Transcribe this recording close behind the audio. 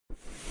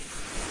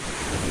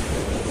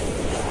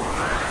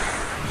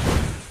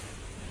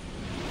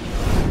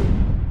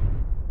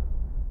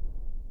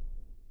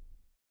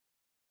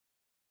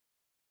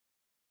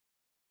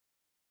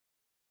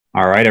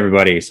All right,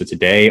 everybody. So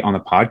today on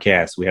the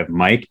podcast, we have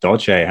Mike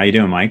Dolce. How you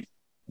doing, Mike?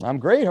 I'm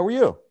great. How are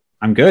you?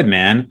 I'm good,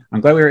 man. I'm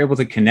glad we were able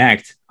to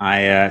connect.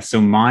 So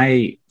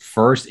my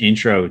first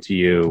intro to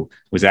you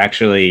was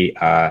actually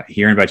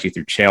hearing about you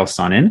through Chael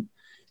Sonnen.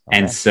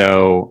 And Okay.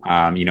 so,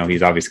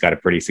 he's obviously got a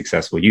pretty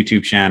successful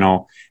YouTube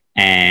channel,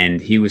 and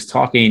he was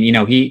talking,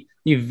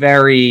 he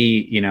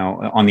very,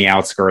 on the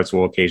outskirts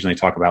will occasionally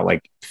talk about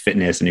like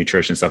fitness and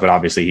nutrition stuff, but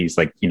obviously he's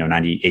like,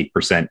 98%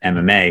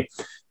 MMA.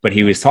 But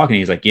he was talking,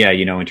 he's like, yeah,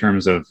 in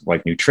terms of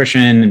like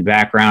nutrition and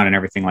background and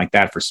everything like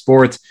that for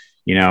sports,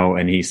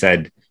 and he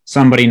said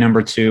somebody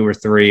number two or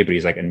three, but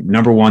he's like,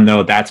 number one,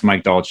 though, that's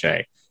Mike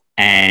Dolce.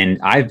 And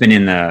I've been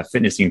in the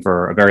fitness scene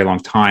for a very long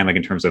time, like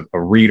in terms of a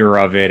reader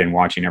of it and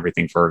watching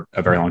everything for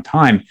a very long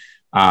time.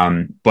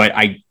 But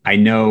I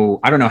don't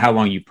know how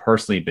long you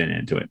personally been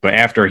into it, but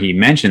after he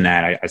mentioned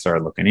that, I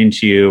started looking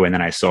into you, and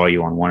then I saw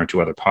you on one or two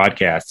other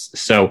podcasts.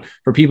 So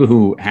for people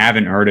who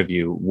haven't heard of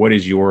you, what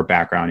is your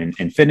background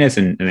in fitness?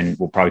 And then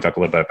we'll probably talk a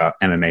little bit about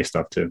MMA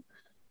stuff too.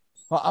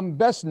 Well, I'm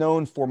best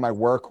known for my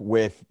work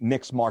with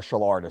mixed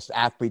martial artists,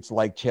 athletes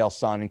like Chael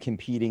Sonnen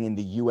competing in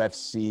the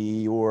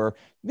UFC or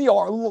the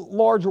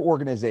larger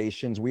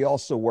organizations. We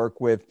also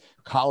work with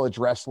college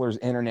wrestlers,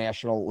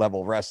 international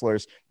level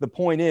wrestlers. The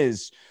point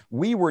is,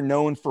 we were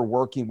known for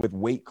working with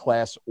weight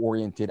class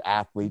oriented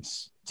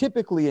athletes,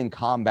 typically in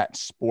combat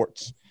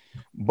sports.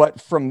 But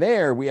from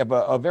there, we have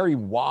a very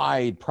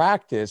wide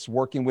practice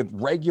working with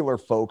regular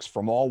folks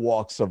from all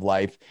walks of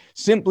life,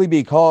 simply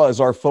because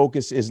our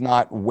focus is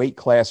not weight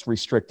class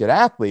restricted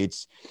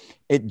athletes.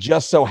 It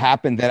just so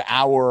happened that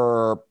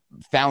our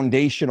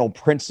foundational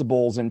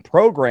principles and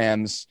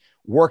programs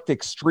worked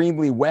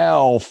extremely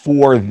well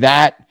for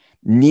that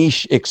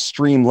niche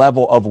extreme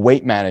level of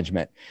weight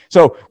management.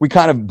 So we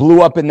kind of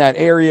blew up in that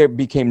area,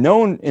 became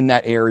known in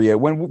that area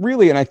when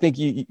really, and I think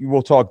you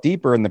will talk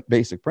deeper in the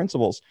basic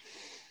principles.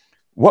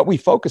 What we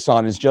focus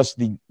on is just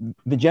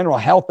the general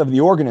health of the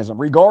organism,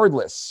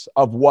 regardless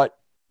of what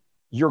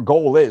your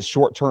goal is,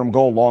 short-term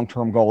goal,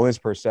 long-term goal is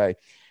per se.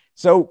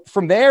 So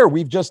from there,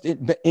 we've just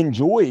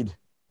enjoyed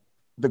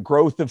the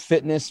growth of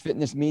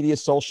fitness media,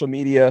 social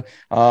media.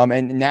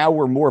 And now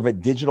we're more of a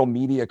digital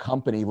media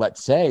company,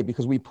 let's say,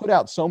 because we put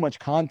out so much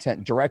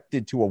content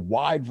directed to a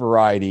wide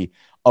variety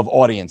of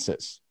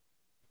audiences.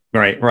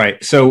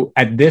 Right. So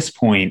at this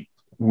point,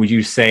 would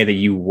you say that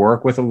you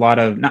work with a lot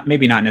of, not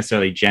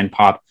necessarily Gen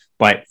Pop,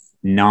 but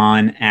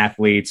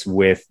non-athletes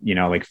with,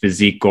 like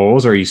physique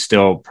goals, or are you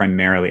still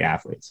primarily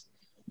athletes?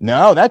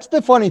 No, that's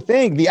the funny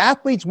thing. The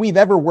athletes we've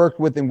ever worked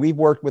with, and we've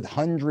worked with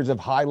hundreds of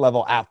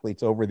high-level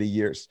athletes over the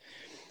years,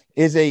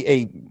 is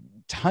a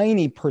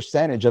tiny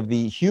percentage of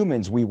the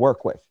humans we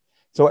work with.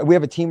 So we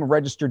have a team of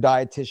registered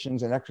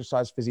dietitians and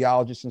exercise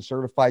physiologists and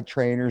certified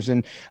trainers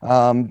and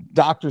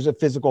doctors of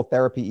physical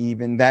therapy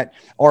even that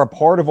are a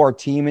part of our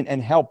team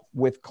and help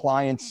with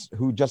clients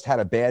who just had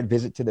a bad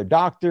visit to their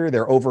doctor.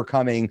 They're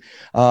overcoming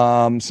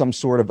some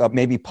sort of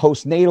maybe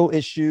postnatal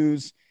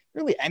issues,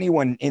 really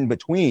anyone in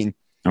between.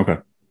 Okay.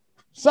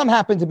 Some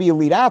happen to be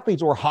elite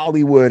athletes or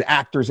Hollywood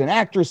actors and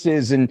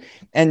actresses and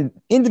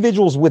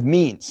individuals with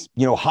means,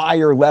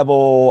 higher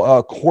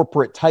level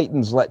corporate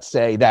titans, let's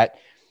say, that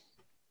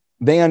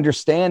they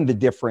understand the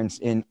difference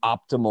in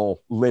optimal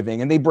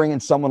living, and they bring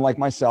in someone like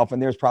myself,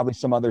 and there's probably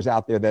some others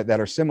out there that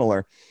are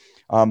similar.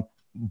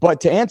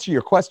 But to answer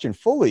your question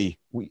fully,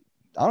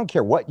 I don't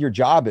care what your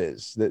job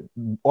is, that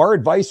our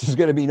advice is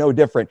going to be no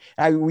different.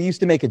 We used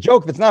to make a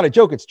joke. If it's not a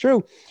joke, it's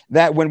true,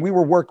 that when we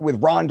were working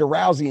with Ronda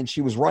Rousey and she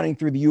was running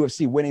through the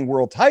UFC winning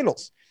world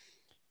titles,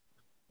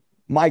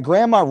 my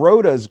grandma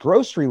Rhoda's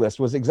grocery list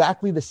was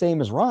exactly the same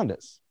as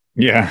Ronda's.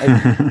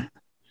 Yeah.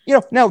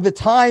 Now the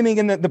timing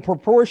and the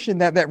proportion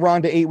that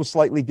Rhonda ate was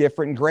slightly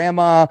different.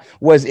 Grandma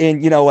was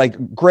in,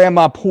 like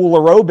grandma pool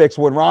aerobics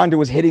when Rhonda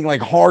was hitting like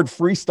hard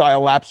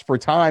freestyle laps for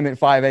time at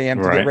 5 a.m.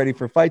 to get ready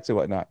for fights and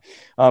whatnot.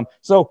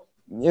 So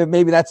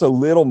maybe that's a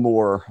little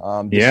more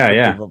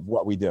descriptive of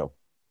what we do.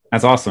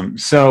 That's awesome.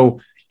 So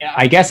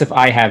I guess if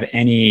I have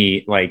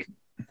any like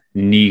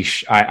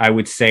niche, I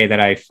would say that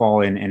I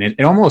fall in, and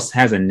it almost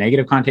has a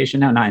negative connotation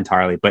now, not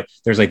entirely, but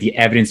there's like the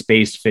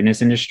evidence-based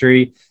fitness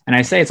industry. And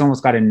I say it's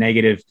almost got a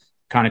negative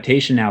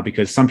connotation now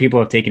because some people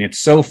have taken it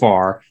so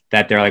far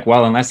that they're like,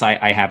 well, unless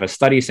I have a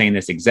study saying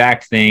this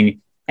exact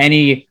thing,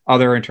 any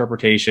other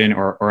interpretation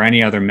or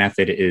any other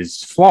method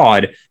is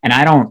flawed. And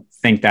I don't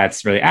think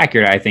that's really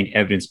accurate. I think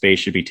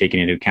evidence-based should be taken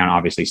into account,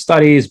 obviously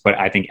studies, but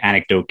I think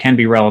anecdote can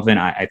be relevant.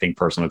 I think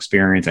personal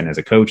experience and as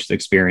a coach's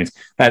experience,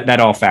 that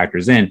all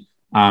factors in.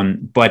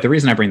 But the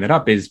reason I bring that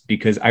up is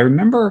because I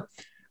remember,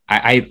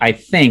 I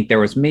think there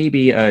was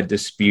maybe a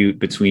dispute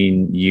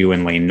between you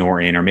and Layne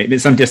Norton, or maybe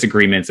some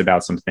disagreements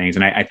about some things.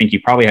 And I think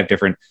you probably have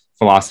different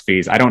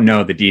philosophies. I don't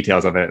know the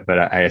details of it, but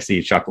I see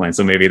you chuckling.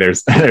 So maybe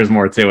there's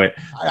more to it.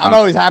 I'm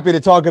always happy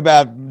to talk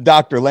about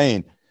Dr.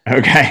 Layne.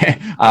 Okay.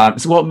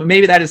 Well,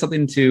 maybe that is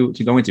something to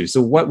go into.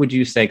 So what would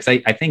you say?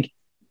 Because I think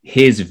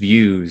his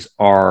views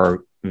are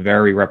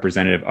very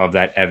representative of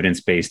that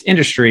evidence-based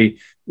industry.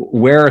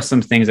 Where are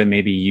some things that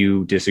maybe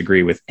you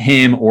disagree with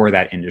him or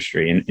that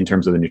industry in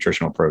terms of the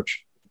nutritional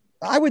approach?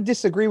 I would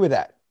disagree with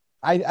that.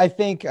 I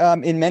think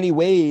in many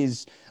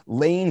ways,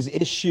 Lane's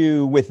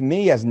issue with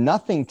me has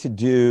nothing to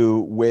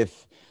do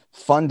with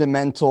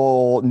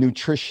fundamental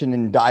nutrition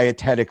and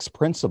dietetics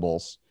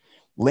principles.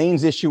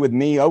 Lane's issue with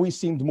me always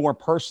seemed more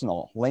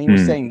personal. Lane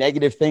was saying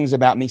negative things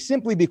about me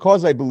simply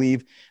because I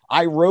believe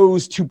I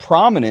rose to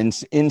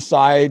prominence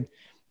inside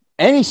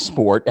any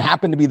sport. It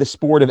happened to be the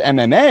sport of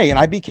MMA, and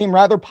I became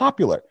rather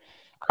popular.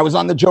 I was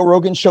on the Joe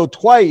Rogan show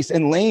twice,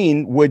 and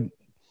Lane would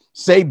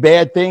say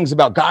bad things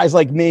about guys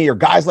like me or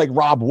guys like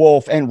Rob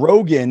Wolf, and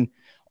Rogan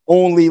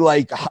only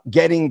like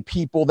getting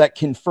people that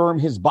confirm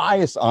his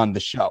bias on the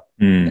show.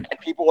 And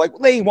people like,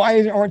 Lane,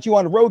 why aren't you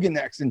on Rogan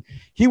next? And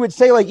he would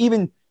say like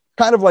even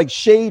kind of like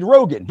shade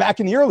Rogan back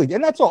in the early days.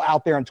 And that's all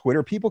out there on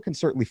Twitter. People can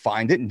certainly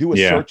find it and do a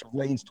search of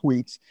Lane's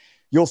tweets.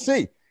 You'll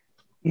see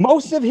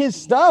most of his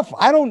stuff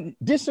I don't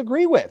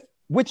disagree with,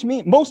 which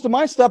means most of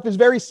my stuff is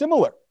very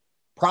similar,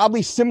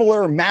 probably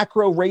similar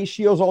macro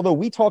ratios, although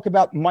we talk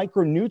about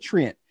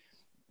micronutrient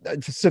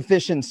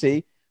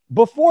sufficiency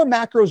before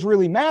macros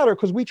really matter,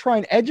 because we try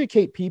and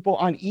educate people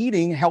on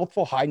eating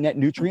healthful, high net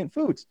nutrient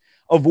foods,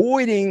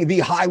 avoiding the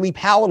highly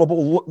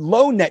palatable,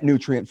 low net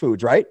nutrient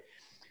foods, right?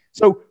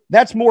 So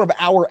that's more of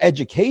our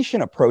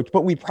education approach,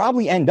 but we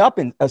probably end up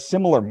in a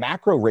similar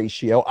macro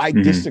ratio. I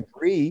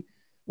disagree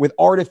with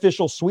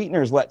artificial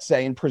sweeteners, let's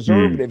say, and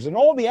preservatives and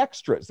all the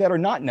extras that are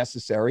not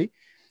necessary.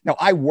 Now,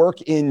 I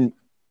work in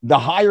the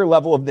higher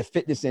level of the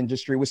fitness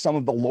industry with some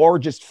of the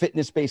largest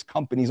fitness-based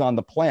companies on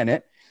the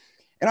planet.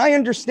 And I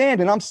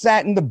understand, and I'm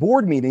sat in the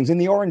board meetings and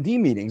the R&D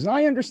meetings, and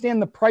I understand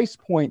the price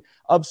point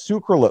of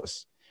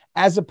sucralose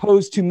as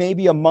opposed to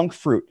maybe a monk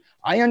fruit.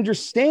 I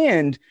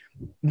understand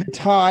the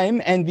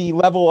time and the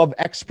level of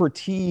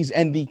expertise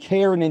and the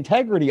care and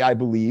integrity, I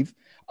believe,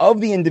 of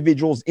the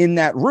individuals in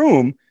that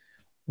room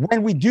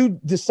when we do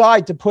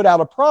decide to put out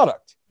a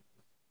product.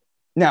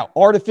 Now,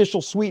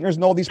 artificial sweeteners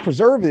and all these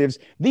preservatives,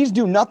 these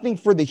do nothing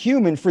for the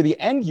human, for the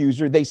end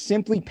user. They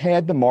simply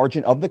pad the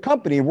margin of the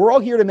company. We're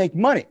all here to make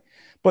money.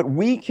 But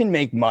we can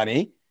make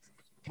money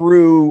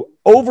through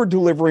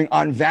over-delivering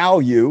on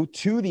value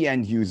to the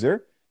end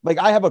user. Like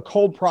I have a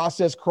cold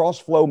process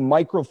cross-flow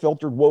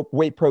microfiltered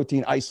whey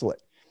protein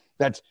isolate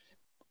that's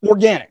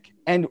organic.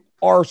 And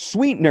our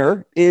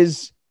sweetener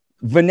is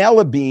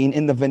vanilla bean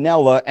in the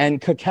vanilla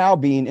and cacao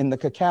bean in the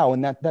cacao.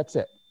 And that's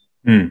it,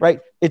 right?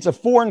 It's a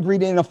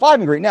 4-ingredient and a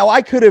 5-ingredient. Now,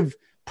 I could have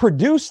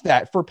produced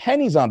that for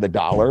pennies on the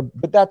dollar,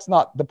 but that's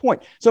not the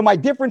point. So my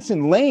difference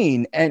in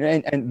Lane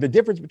and the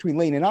difference between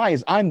Lane and I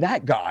is I'm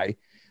that guy.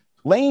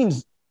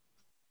 Lane's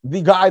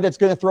the guy that's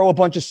going to throw a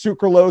bunch of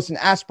sucralose and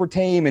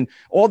aspartame and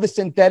all the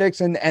synthetics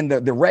and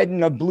the red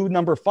and the blue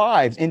number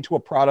 5s into a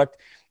product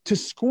to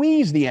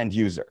squeeze the end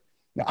user.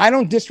 Now, I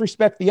don't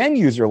disrespect the end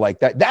user like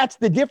that. That's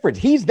the difference.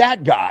 He's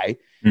that guy.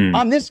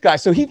 I'm this guy.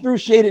 So he threw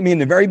shade at me in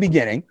the very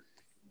beginning.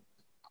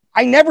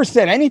 I never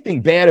said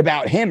anything bad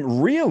about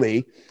him,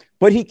 really.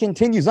 But he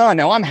continues on.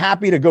 Now, I'm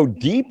happy to go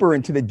deeper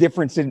into the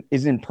difference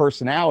in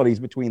personalities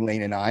between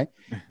Lane and I,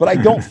 but I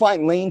don't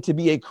find Lane to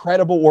be a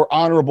credible or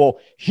honorable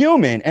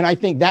human. And I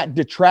think that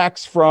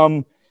detracts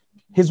from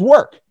his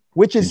work,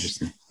 which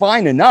is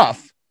fine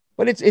enough,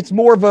 but it's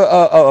more of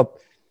a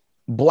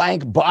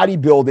blank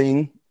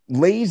bodybuilding,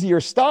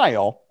 lazier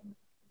style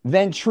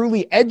than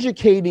truly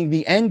educating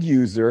the end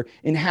user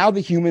in how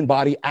the human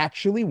body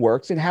actually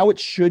works and how it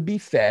should be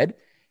fed,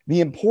 the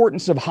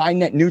importance of high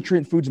net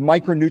nutrient foods,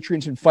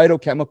 micronutrients, and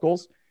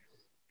phytochemicals.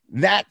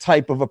 That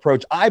type of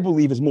approach, I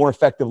believe, is more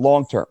effective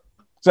long-term.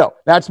 So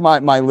that's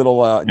my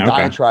little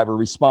diatribe or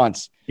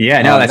response.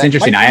 Yeah, no, that's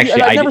interesting.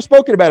 I've never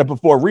spoken about it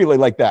before, really,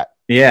 like that.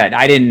 Yeah,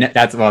 I didn't.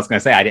 That's what I was going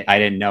to say. I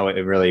didn't know it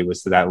really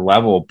was to that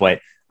level,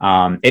 but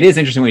it is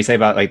interesting when you say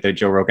about like the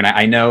Joe Rogan.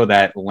 I know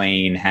that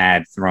Lane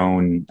had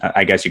thrown,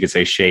 I guess you could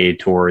say, shade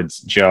towards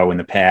Joe in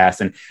the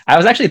past. And I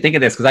was actually thinking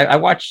this because I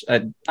watched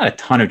not a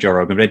ton of Joe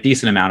Rogan, but a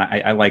decent amount.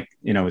 I like,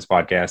 his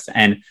podcast.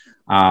 And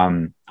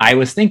I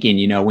was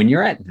thinking, when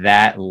you're at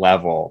that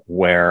level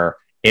where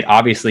it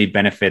obviously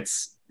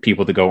benefits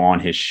people to go on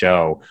his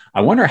show,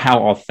 I wonder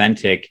how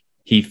authentic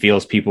he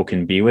feels people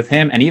can be with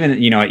him. And even,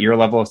 at your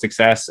level of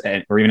success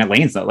or even at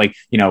Lane's, like,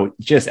 and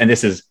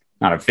this is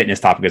not a fitness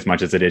topic as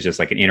much as it is just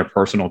like an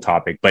interpersonal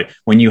topic. But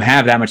when you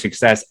have that much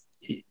success,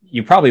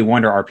 you probably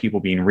wonder, are people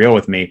being real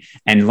with me?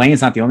 And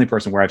Lane's not the only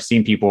person where I've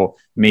seen people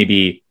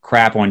maybe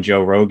crap on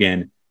Joe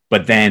Rogan,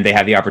 but then they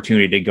have the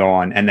opportunity to go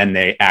on and then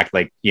they act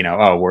like,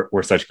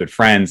 we're such good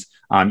friends.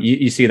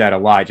 You see that a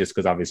lot just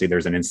because obviously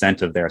there's an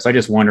incentive there. So I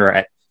just wonder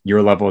at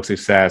your level of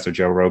success or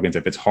Joe Rogan's,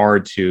 if it's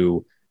hard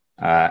to,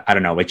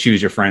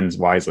 choose your friends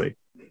wisely.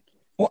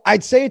 Well,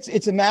 I'd say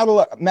it's a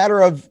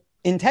matter of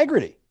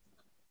integrity.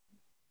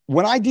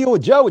 When I deal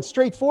with Joe, it's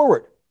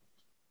straightforward.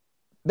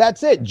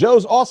 That's it.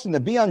 Joe's awesome. To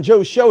be on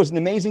Joe's show is an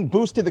amazing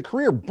boost to the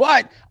career.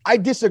 But I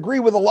disagree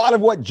with a lot of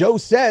what Joe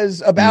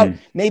says about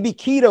maybe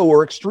keto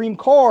or extreme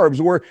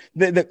carbs or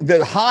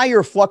the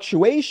higher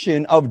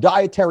fluctuation of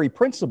dietary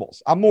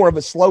principles. I'm more of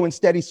a slow and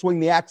steady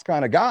swing the axe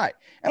kind of guy.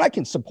 And I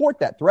can support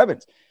that through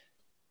evidence.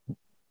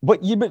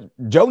 But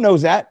Joe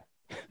knows that.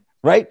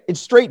 right? It's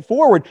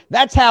straightforward.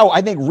 That's how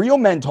I think real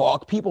men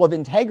talk, people of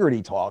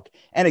integrity talk.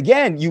 And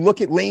again, you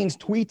look at Lane's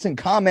tweets and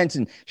comments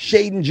and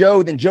shading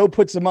Joe, then Joe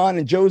puts him on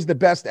and Joe's the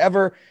best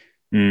ever.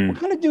 What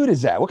kind of dude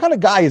is that? What kind of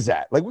guy is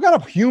that? Like, what kind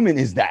of human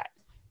is that?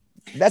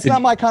 That's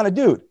not my kind of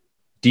dude.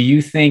 Do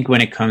you think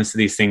when it comes to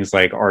these things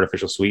like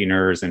artificial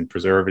sweeteners and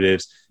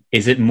preservatives,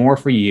 is it more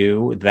for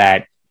you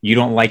that you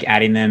don't like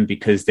adding them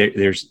because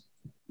there's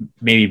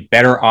maybe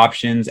better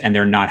options and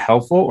they're not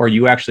helpful, or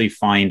you actually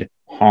find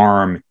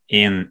harm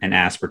in an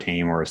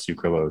aspartame or a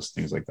sucralose,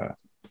 things like that?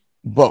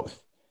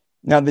 Both.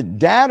 Now, the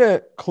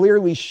data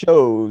clearly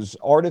shows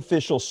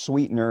artificial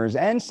sweeteners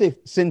and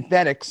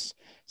synthetic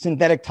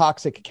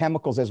toxic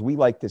chemicals, as we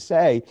like to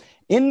say,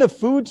 in the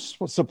food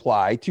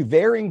supply to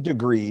varying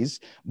degrees,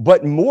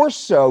 but more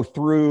so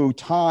through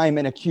time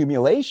and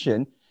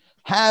accumulation,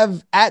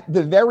 have at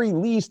the very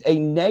least a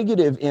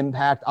negative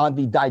impact on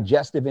the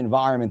digestive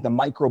environment, the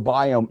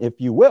microbiome, if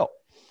you will.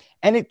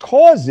 And it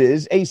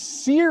causes a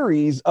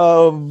series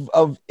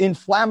of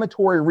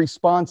inflammatory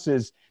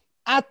responses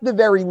at the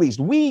very least.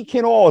 We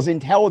can all, as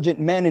intelligent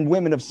men and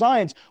women of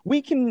science,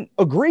 we can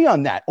agree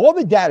on that. All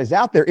the data is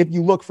out there if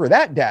you look for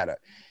that data.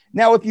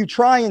 Now, if you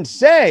try and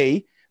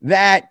say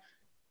that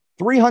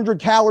 300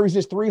 calories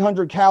is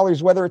 300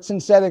 calories, whether it's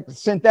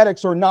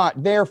synthetics or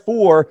not,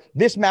 therefore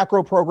this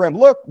macro program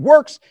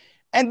works,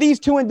 and these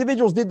two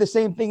individuals did the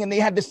same thing and they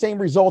had the same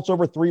results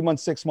over 3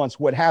 months, 6 months,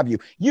 what have you,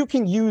 you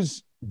can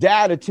use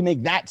data to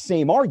make that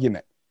same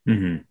argument.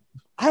 I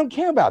don't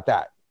care about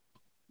that,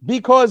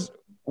 because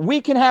we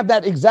can have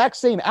that exact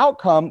same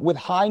outcome with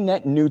high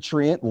net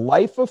nutrient,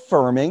 life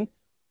affirming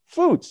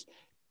foods.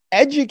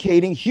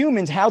 Educating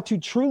humans how to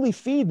truly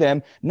feed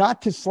them,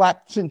 not to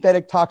slap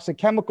synthetic toxic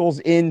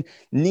chemicals in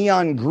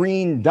neon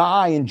green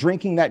dye and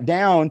drinking that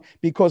down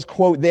because,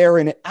 quote, they're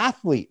an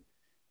athlete.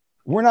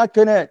 We're not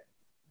going to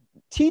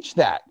teach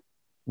that.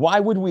 Why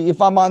would we? If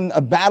I'm on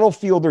a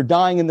battlefield or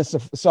dying in the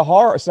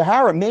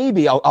Sahara,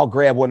 maybe I'll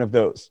grab one of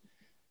those.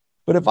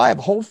 But if I have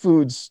Whole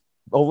Foods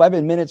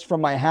 11 minutes from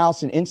my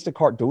house and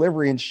Instacart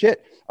delivery and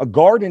shit, a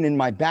garden in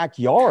my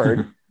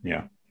backyard,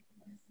 yeah,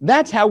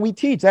 that's how we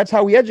teach. That's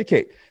how we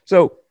educate.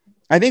 So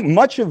I think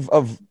much of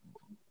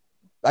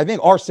I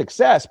think our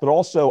success, but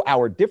also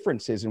our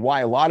differences, and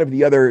why a lot of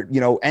the other,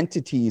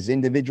 entities,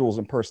 individuals,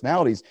 and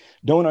personalities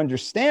don't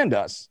understand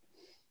us,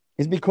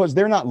 is because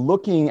they're not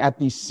looking at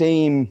the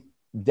same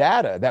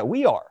data that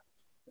we are.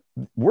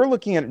 We're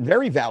looking at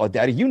very valid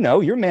data.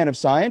 You're a man of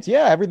science.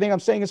 Yeah, everything I'm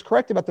saying is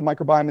correct about the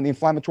microbiome and the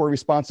inflammatory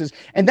responses.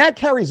 And that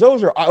carries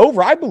over,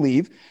 I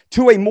believe,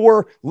 to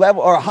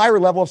a higher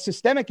level of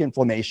systemic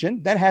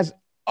inflammation that has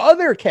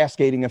other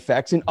cascading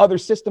effects in other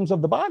systems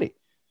of the body.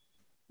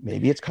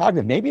 Maybe it's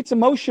cognitive, maybe it's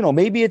emotional,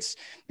 maybe it's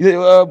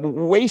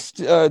waste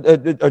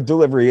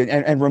delivery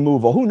and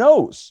removal. Who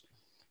knows?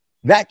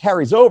 That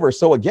carries over.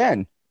 So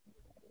again,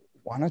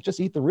 why not just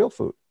eat the real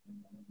food?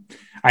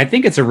 I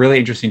think it's a really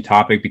interesting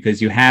topic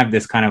because you have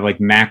this kind of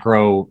like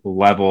macro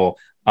level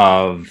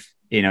of,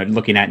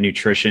 looking at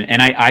nutrition.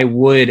 And I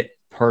would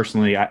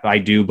personally, I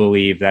do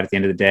believe that at the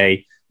end of the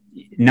day,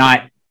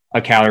 not a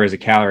calorie is a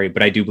calorie,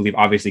 but I do believe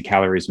obviously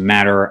calories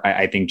matter.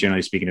 I think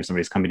generally speaking, if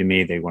somebody's coming to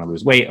me, they want to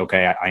lose weight.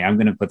 Okay. I am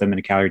going to put them in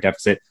a calorie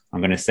deficit. I'm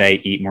going to say,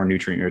 eat more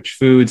nutrient rich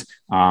foods,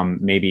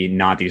 maybe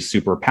not these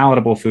super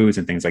palatable foods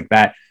and things like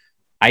that.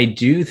 I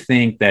do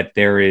think that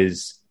there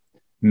is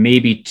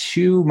maybe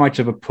too much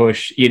of a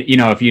push, if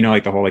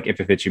like the whole, like, if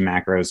it fits you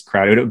macros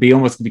crowd, it would be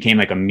almost became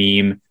like a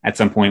meme at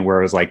some point where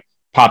it was like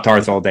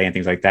Pop-Tarts all day and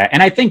things like that.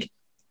 And I think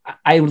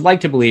I would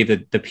like to believe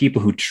that the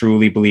people who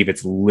truly believe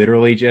it's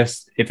literally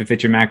just if it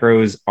fits your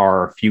macros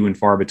are few and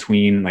far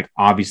between. Like,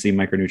 obviously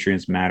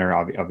micronutrients matter.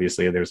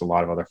 Obviously there's a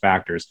lot of other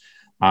factors.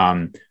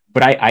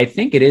 But I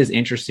think it is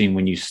interesting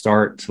when you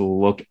start to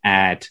look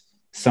at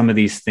some of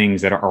these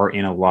things that are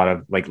in a lot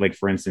of like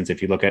for instance,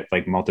 if you look at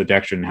like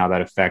maltodextrin and how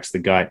that affects the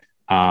gut,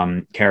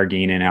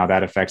 carrageenan and how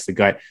that affects the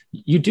gut,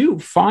 you do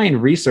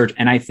find research.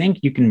 And I think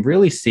you can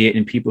really see it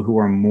in people who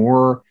are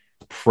more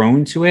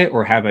prone to it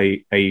or have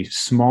a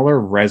smaller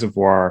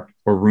reservoir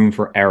or room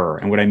for error.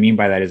 And what I mean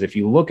by that is if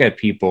you look at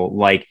people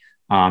like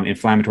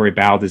inflammatory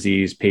bowel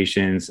disease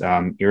patients,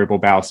 irritable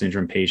bowel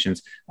syndrome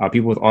patients,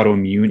 people with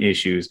autoimmune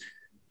issues,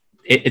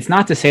 it's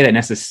not to say that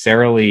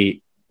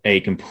necessarily a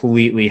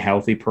completely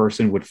healthy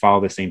person would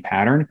follow the same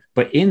pattern,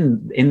 but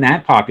in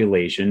that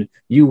population,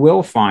 you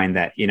will find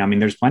that,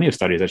 there's plenty of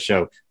studies that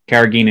show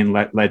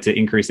carrageenan led to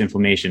increased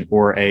inflammation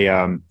or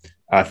a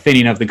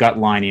thinning of the gut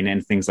lining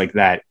and things like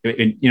that.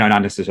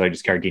 Not necessarily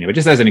just carrageenan, but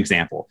just as an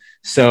example.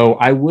 So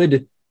I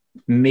would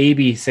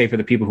maybe say for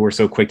the people who are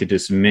so quick to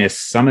dismiss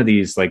some of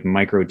these like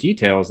micro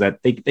details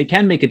that they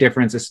can make a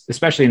difference,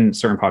 especially in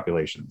certain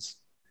populations.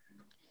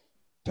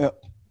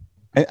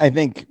 I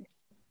think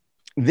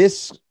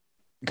this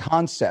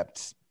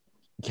concept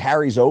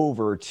carries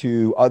over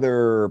to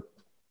other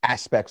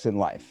aspects in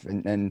life,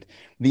 and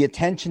the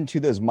attention to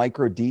those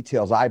micro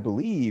details, I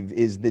believe,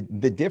 is the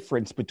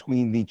difference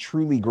between the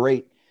truly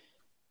great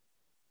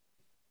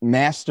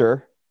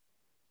master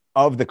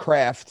of the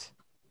craft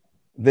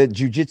the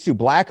jiu-jitsu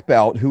black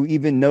belt who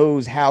even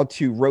knows how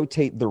to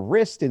rotate the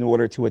wrist in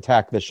order to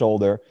attack the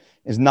shoulder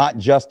is not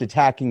just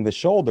attacking the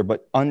shoulder,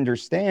 but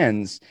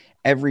understands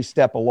every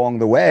step along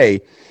the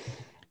way.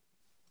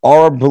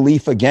 Our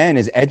belief, again,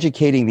 is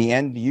educating the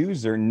end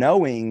user,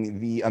 knowing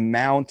the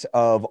amount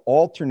of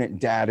alternate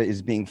data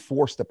is being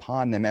forced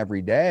upon them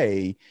every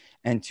day,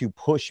 and to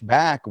push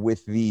back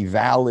with the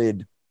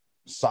valid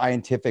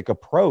scientific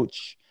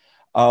approach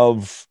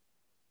of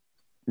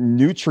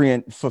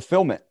nutrient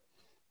fulfillment.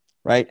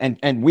 Right.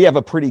 And we have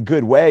a pretty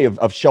good way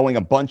of showing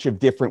a bunch of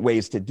different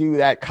ways to do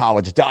that.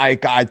 College Diet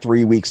Guide,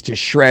 3 weeks to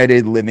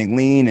Shredded, Living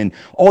Lean, and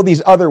all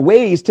these other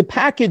ways to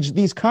package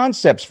these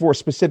concepts for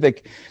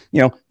specific,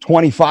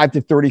 25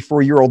 to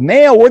 34-year-old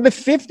male or the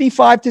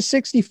 55 to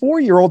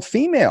 64-year-old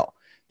female.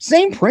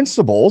 Same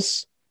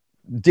principles,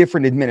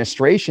 different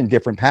administration,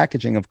 different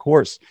packaging, of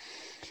course.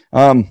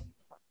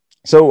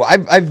 So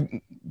I've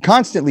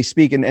constantly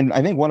speaking, and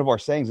I think one of our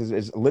sayings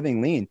is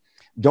Living Lean.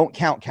 Don't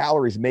count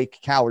calories, make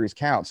calories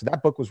count. So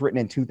that book was written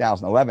in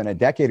 2011, a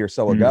decade or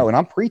so ago. And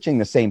I'm preaching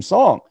the same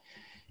song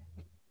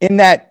in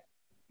that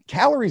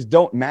calories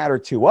don't matter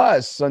to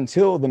us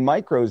until the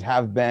micros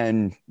have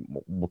been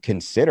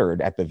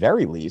considered at the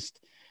very least,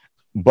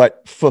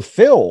 but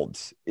fulfilled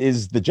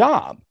is the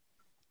job.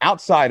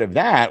 Outside of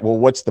that, well,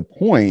 what's the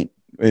point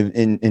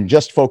in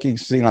just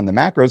focusing on the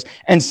macros?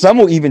 And some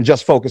will even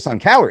just focus on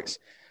calories.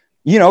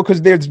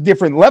 Because there's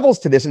different levels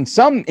to this. And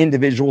some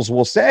individuals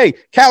will say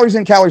calories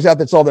in, calories out.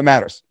 That's all that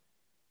matters.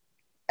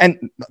 And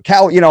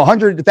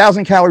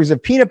 1,000 calories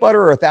of peanut butter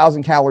or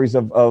 1,000 calories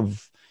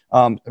of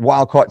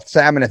wild caught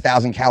salmon,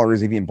 1,000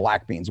 calories of eating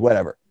black beans,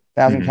 whatever.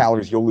 1,000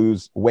 calories, you'll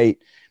lose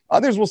weight.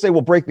 Others will say,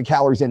 well, break the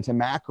calories into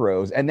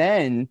macros. And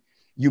then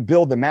you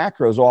build the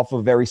macros off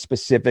of very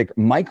specific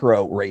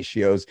micro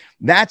ratios.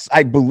 That's,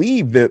 I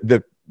believe,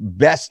 the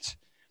best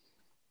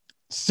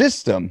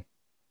system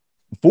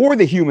for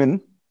the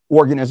human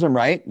organism,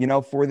 right?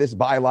 For this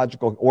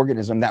biological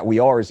organism that we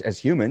are as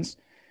humans.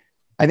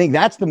 I think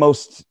that's the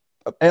most,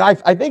 and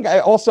I think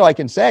I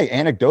can say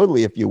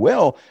anecdotally, if you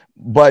will,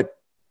 but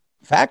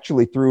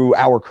factually through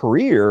our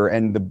career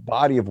and the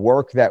body of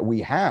work that we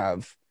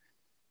have,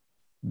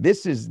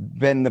 this has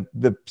been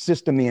the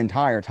system the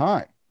entire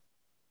time.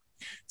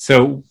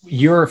 So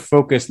you're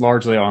focused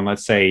largely on,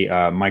 let's say,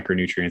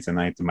 micronutrients and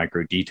like the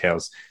micro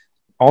details.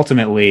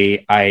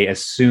 Ultimately, I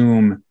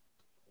assume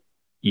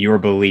your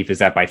belief is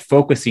that by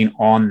focusing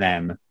on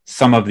them,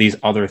 some of these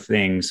other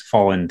things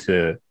fall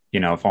into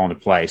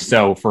play.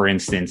 So for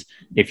instance,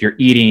 if you're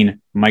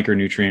eating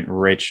micronutrient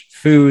rich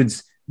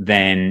foods,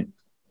 then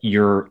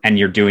you're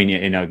doing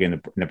it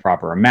in the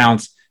proper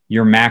amounts,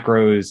 your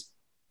macros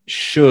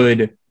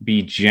should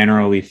be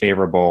generally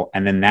favorable.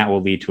 And then that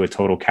will lead to a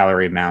total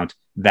calorie amount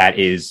that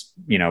is,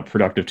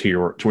 productive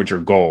towards your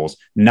goals,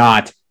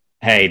 not,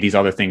 hey, these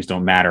other things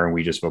don't matter and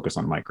we just focus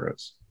on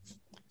micros.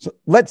 So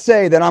let's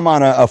say that I'm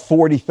on a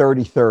 40,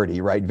 30,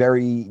 30, right?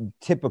 Very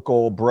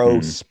typical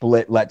bro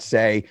split. Let's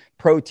say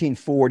protein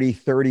 40,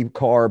 30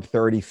 carb,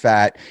 30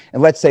 fat.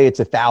 And let's say it's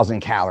 1,000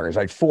 calories,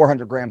 right?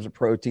 400 grams of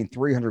protein,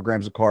 300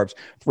 grams of carbs,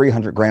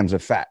 300 grams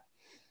of fat.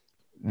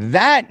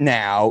 That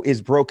now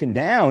is broken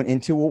down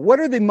into, well, what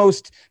are the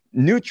most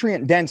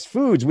nutrient dense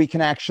foods we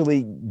can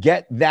actually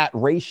get that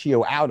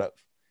ratio out of?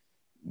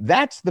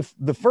 That's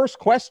the first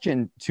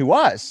question to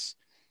us,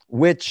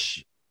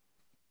 which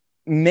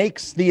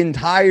makes the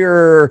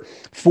entire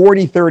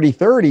 40, 30,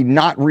 30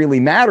 not really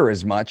matter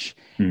as much.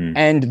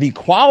 And the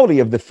quality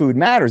of the food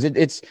matters.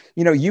 It's,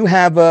 you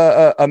have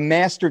a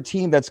master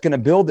team that's going to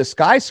build a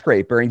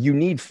skyscraper and you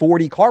need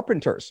 40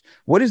 carpenters.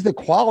 What is the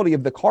quality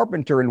of the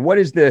carpenter and what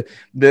is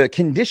the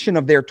condition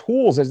of their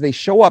tools as they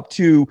show up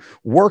to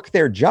work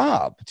their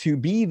job, to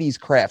be these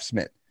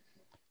craftsmen?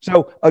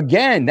 So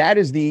again, that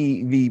is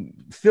the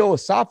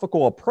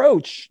philosophical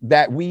approach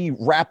that we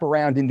wrap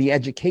around in the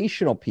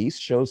educational piece,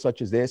 shows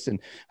such as this, and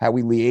how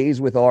we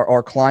liaise with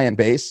our client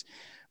base.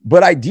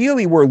 But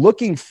ideally, we're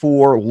looking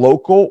for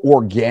local,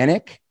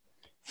 organic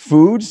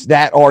foods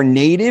that are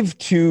native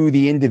to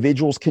the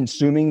individuals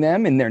consuming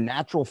them in their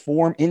natural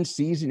form, in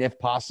season, if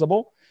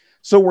possible.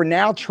 So we're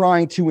now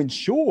trying to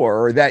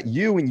ensure that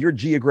you in your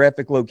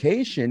geographic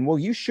location, well,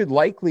 you should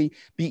likely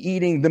be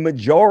eating the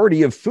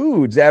majority of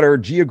foods that are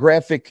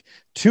geographic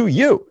to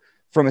you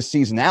from a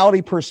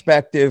seasonality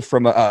perspective,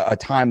 from a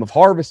time of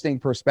harvesting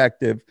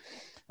perspective,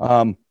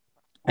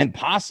 and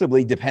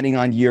possibly depending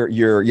on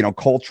your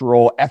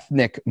cultural,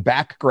 ethnic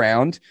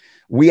background.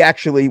 We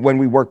actually, when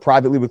we work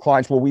privately with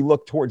clients, well, we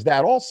look towards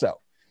that also.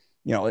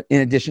 In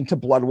addition to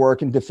blood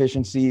work and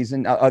deficiencies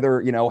and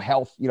other,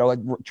 health, like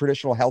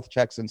traditional health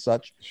checks and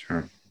such.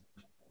 Sure.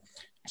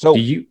 So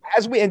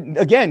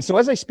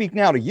as I speak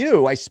now to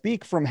you, I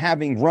speak from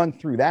having run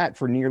through that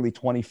for nearly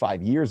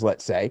 25 years,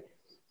 let's say.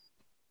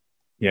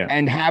 Yeah.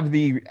 And have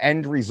the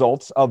end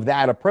results of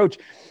that approach.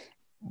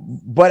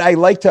 But I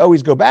like to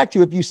always go back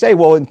to, if you say,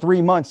 well, in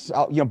 3 months,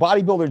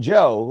 bodybuilder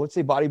Joe, let's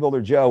say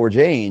bodybuilder Joe or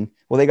Jane,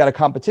 well, they got a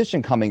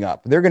competition coming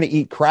up. They're going to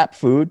eat crap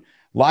food.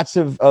 Lots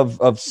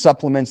of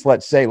supplements,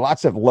 let's say,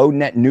 lots of low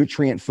net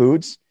nutrient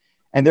foods.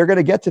 and they're going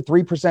to get to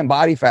 3%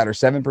 body fat or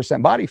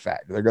 7% body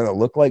fat. They're going to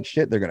look like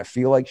shit. They're going to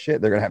feel like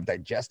shit. They're going to have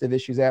digestive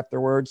issues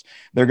afterwards.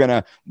 They're going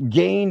to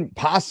gain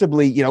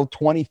possibly,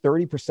 20,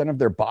 30% of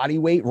their body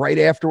weight right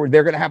afterward.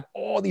 They're going to have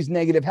all these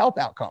negative health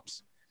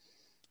outcomes.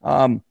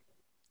 And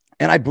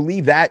I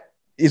believe that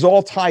is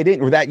all tied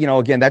in, or that,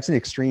 again, that's an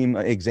extreme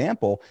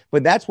example,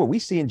 but that's what we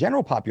see in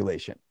general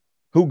population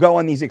who go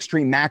on these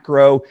extreme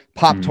macro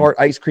Pop-Tart,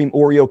 ice cream,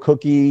 Oreo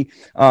cookie,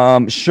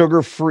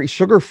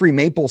 sugar-free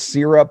maple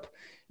syrup,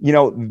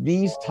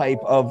 these type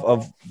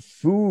of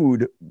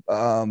food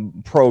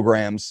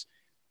programs,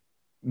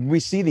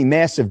 we see the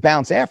massive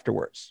bounce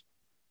afterwards.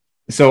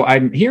 So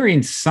I'm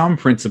hearing some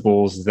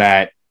principles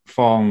that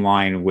fall in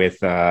line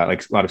with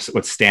like a lot of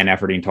what Stan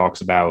Efferding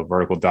talks about,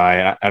 vertical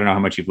diet. I don't know how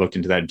much you've looked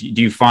into that.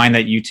 Do you find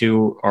that you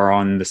two are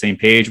on the same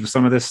page with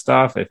some of this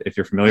stuff, if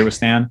you're familiar with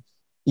Stan?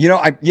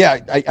 I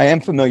am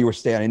familiar with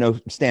Stan. I know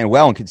Stan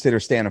well and consider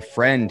Stan a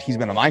friend. He's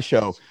been on my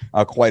show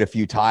quite a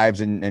few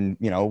times, and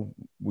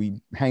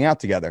we hang out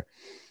together.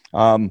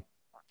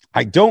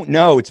 I don't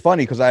know. It's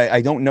funny because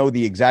I don't know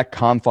the exact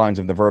confines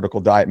of the vertical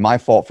diet. My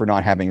fault for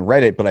not having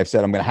read it, but I've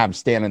said I'm going to have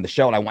Stan on the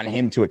show, and I want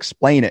him to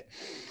explain it.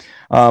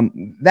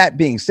 That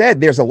being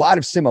said, there's a lot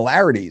of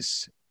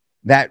similarities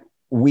that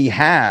we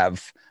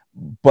have,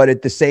 but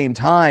at the same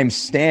time,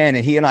 Stan,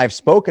 and he and I have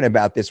spoken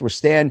about this, where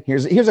Stan,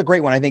 here's a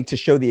great one, I think, to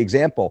show the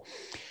example.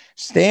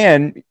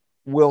 Stan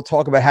will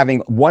talk about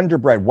having Wonder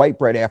Bread, white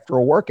bread after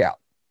a workout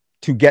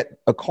to get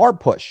a carb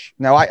push.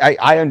 Now,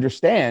 I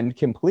understand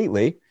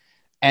completely.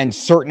 And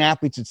certain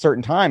athletes at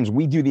certain times,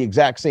 we do the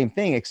exact same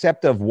thing,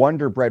 except of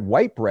Wonder Bread,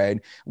 white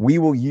bread. We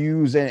will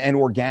use an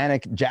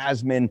organic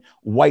jasmine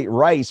white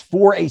rice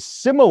for a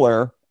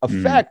similar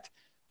effect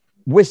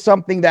with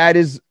something that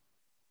is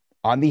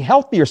on the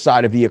healthier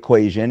side of the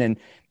equation. And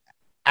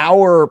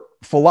our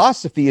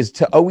philosophy is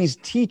to always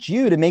teach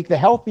you to make the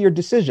healthier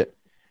decision.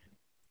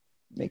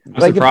 I'm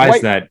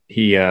surprised that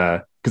he,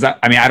 because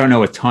I don't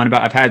know a ton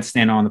about, I've had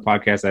Stan on the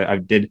podcast.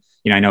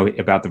 I know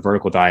about the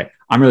vertical diet.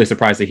 I'm really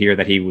surprised to hear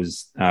that he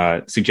was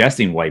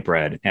suggesting white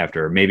bread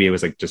after. Maybe it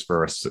was like just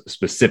for a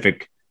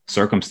specific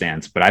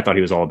circumstance, but I thought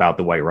he was all about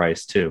the white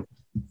rice too.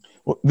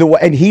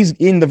 And he's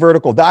in the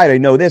vertical diet. I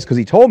know this because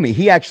he told me.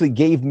 He actually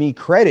gave me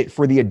credit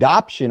for the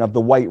adoption of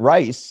the white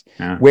rice,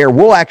 where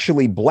we'll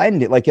actually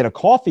blend it like in a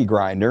coffee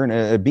grinder and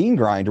a bean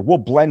grinder. We'll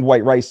blend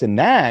white rice in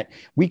that.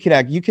 You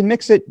can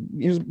mix it.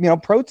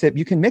 Pro tip: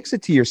 you can mix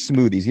it to your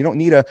smoothies. You don't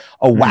need a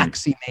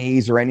waxy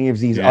maize or any of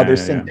these other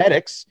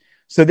synthetics.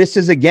 So this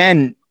is,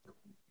 again,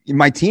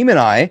 my team and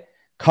I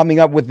coming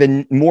up with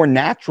the more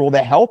natural,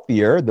 the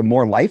healthier, the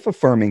more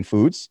life-affirming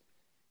foods,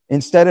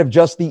 instead of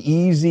just the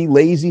easy,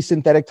 lazy,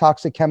 synthetic,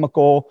 toxic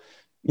chemical,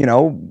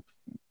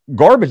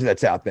 garbage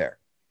that's out there.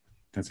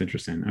 That's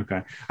interesting.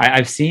 Okay.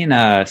 I've seen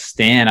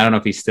Stan, I don't know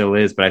if he still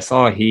is, but I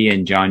saw he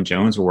and John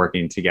Jones were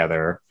working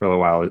together for a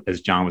while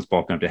as John was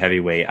bulking up to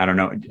heavyweight. I don't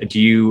know. Do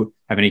you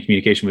have any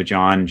communication with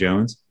John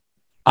Jones?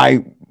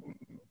 I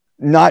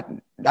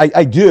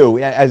do,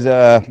 as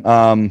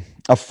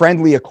a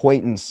friendly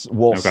acquaintance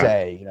will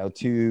say,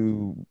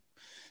 two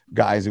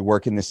guys who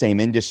work in the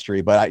same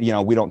industry, but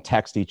we don't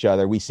text each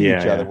other. We see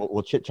each other.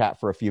 We'll chit chat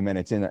for a few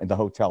minutes in the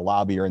hotel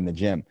lobby or in the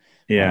gym.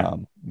 Yeah.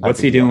 What's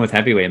he doing with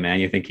heavyweight, man?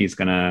 You think he's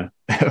going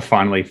to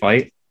finally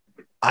fight?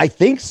 I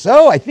think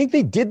so. I think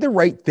they did the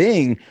right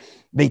thing.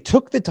 They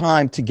took the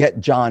time to get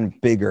John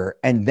bigger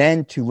and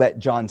then to let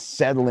John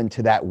settle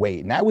into that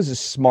weight. And that was a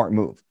smart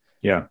move.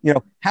 Yeah.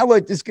 How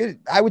it's good.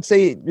 I would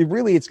say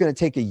it's going to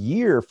take a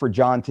year for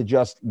John to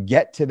just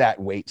get to that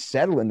weight,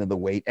 settle into the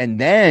weight, and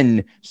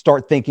then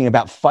start thinking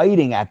about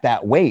fighting at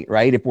that weight,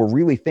 right? If we're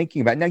really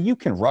thinking about it. Now, you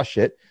can rush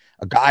it.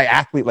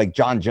 Athlete like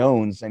John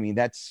Jones,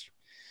 that's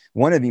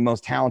one of the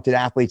most talented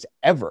athletes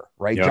ever,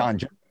 right? Yep. John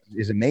Jones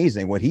is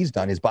amazing. What he's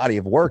done, his body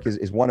of work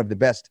is one of the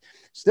best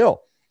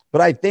still. But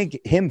I think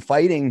him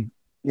fighting,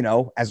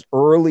 as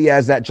early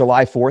as that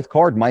July 4th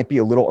card might be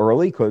a little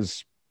early,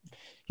 because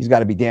he's got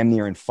to be damn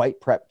near in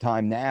fight prep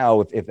time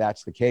now, if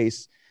that's the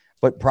case.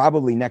 But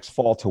probably next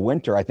fall to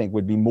winter, I think,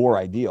 would be more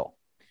ideal.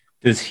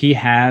 Does he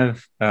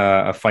have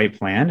a fight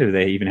planned? Do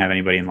they even have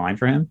anybody in line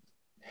for him?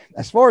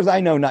 As far as I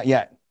know, not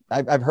yet.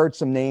 I've heard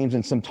some names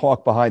and some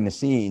talk behind the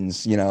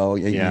scenes. You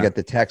get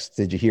the text.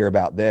 Did you hear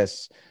about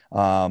this?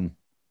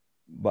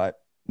 But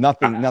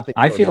nothing.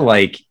 I feel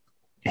like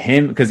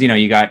him, because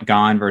you got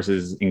Gane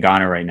versus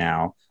Ngannou right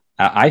now.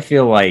 I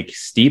feel like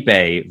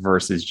Stipe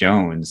versus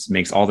Jones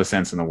makes all the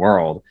sense in the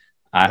world.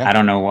 I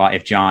don't know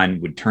if John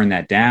would turn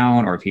that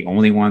down or if he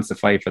only wants to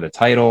fight for the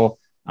title.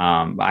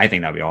 I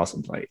think that'd be an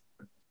awesome fight.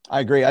 I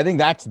agree. I think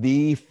that's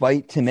the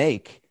fight to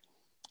make.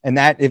 And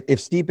that if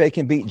Stipe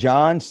can beat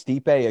John,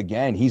 Stipe,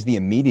 again, he's the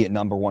immediate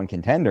number one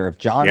contender. If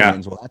John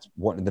wins, well, that's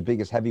one of the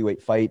biggest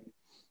heavyweight fight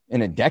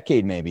in a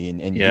decade, maybe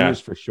in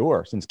years for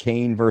sure, since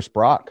Kane versus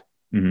Brock.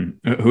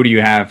 Mm-hmm. Who do you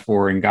have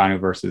for Ngannou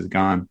versus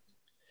Gane?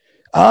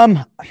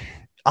 I'm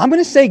going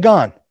to say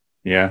Gane.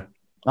 Yeah.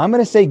 I'm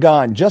going to say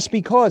Gane just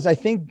because I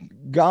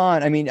think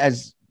Gane,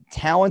 as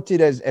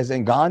talented as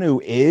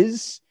Ngannou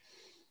is,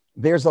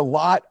 there's a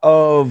lot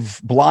of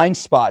blind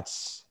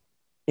spots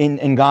in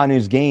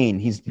Ngannou's game.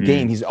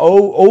 He's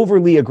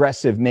overly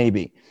aggressive,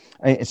 maybe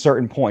at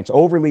certain points,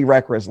 overly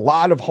reckless, a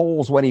lot of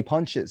holes when he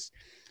punches.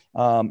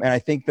 And I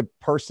think the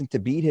person to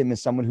beat him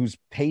is someone who's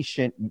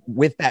patient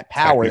with that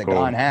power that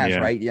Gane has,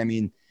 right? I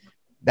mean,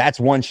 that's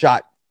one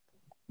shot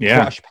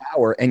crush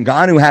power. And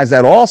Ngannou has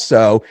that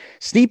also.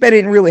 Stipe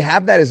didn't really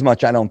have that as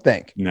much, I don't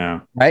think.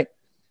 No. Right?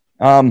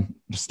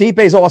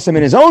 Stipe's awesome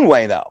in his own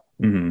way, though.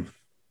 Mm-hmm.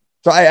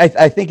 So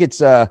I think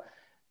it's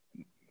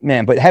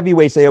man, but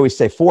heavyweights, they always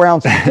say 4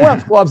 ounce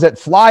gloves at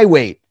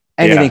flyweight.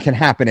 Anything can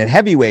happen at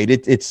heavyweight.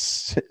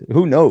 It's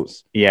who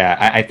knows? Yeah,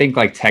 I think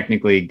like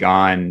technically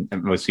Gane,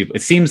 most people,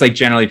 it seems like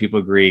generally people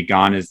agree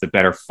Gane is the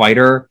better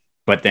fighter.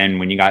 But then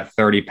when you got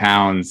 30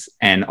 pounds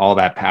and all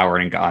that power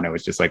in Ngannou,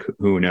 it's just like,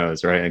 who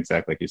knows, right?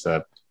 Exactly like you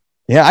said.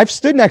 Yeah, I've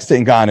stood next to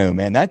Ngannou,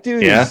 man. That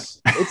dude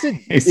is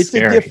it's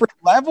a different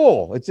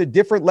level. It's a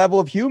different level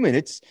of human.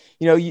 It's,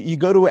 you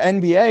go to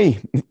an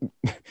NBA,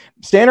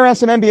 stand around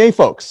some NBA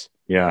folks.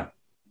 Yeah.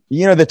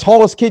 The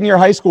tallest kid in your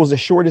high school is the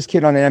shortest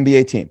kid on an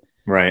NBA team.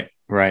 Right.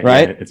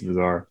 Yeah, it's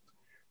bizarre.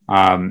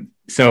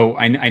 So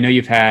I know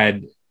you've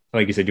had,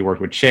 like you said, you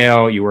worked with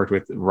Chael, you worked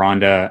with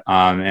Ronda,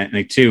 and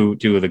like two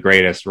of the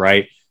greatest,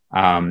 right?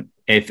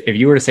 If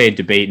you were to say a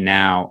debate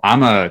now,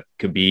 I'm a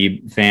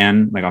Khabib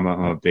fan, like I'm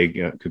a big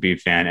Khabib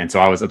fan, and so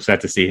I was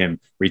upset to see him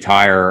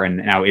retire. And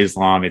now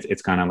Islam,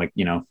 it's kind of like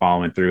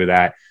following through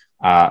that.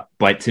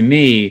 But to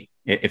me,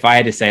 if I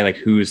had to say like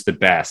who's the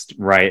best,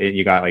 right?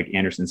 You got like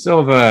Anderson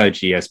Silva,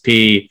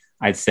 GSP.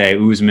 I'd say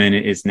Usman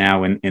is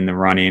now in the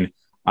running,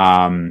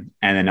 and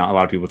then a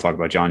lot of people talk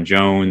about John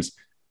Jones.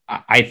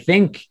 I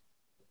think,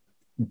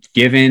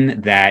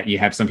 given that you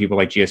have some people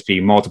like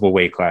GSP, multiple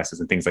weight classes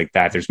and things like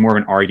that, there's more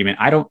of an argument.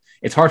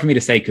 It's hard for me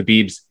to say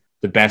Khabib's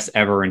the best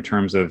ever in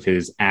terms of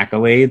his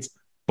accolades,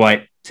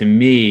 but to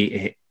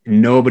me,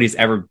 nobody's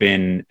ever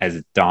been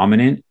as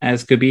dominant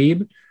as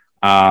Khabib.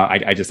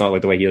 I just thought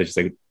like the way he was just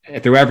like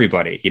through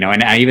everybody,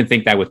 and I even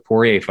think that with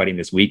Poirier fighting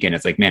this weekend,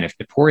 it's like, man, if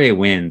Poirier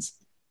wins,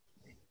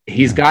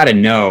 he's got to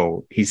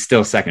know he's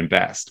still second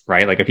best,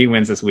 right? Like if he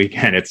wins this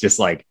weekend, it's just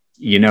like,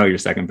 you're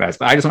second best.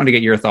 But I just wanted to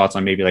get your thoughts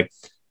on maybe like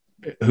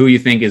who you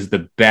think is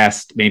the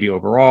best maybe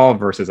overall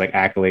versus like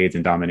accolades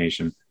and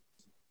domination.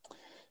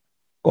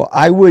 Well,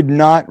 I would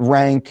not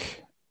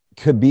rank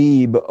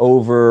Khabib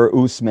over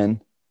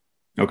Usman.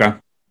 Okay.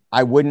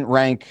 I wouldn't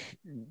rank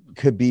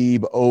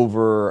Khabib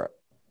over,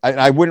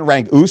 I wouldn't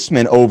rank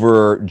Usman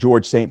over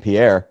George St.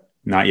 Pierre.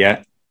 Not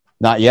yet.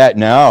 Not yet.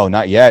 No,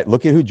 not yet.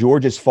 Look at who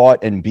George has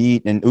fought and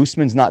beat, and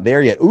Usman's not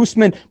there yet.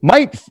 Usman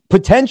might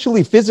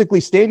potentially physically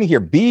standing here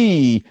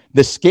be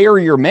the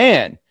scarier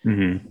man,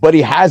 but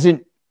he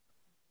hasn't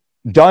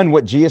done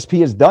what GSP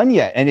has done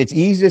yet. And it's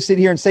easy to sit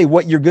here and say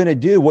what you're going to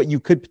do, what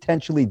you could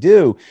potentially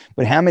do.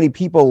 But how many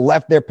people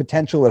left their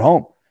potential at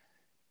home,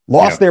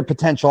 lost their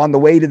potential on the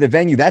way to the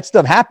venue? That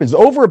stuff happens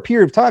over a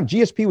period of time.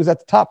 GSP was at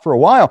the top for a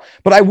while,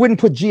 but I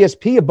wouldn't put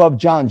GSP above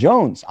John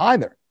Jones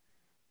either.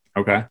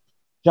 Okay.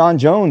 John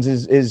Jones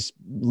is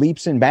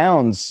leaps and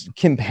bounds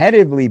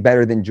competitively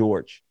better than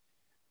George.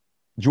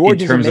 George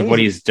in terms of what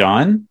he's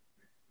done?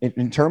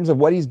 In terms of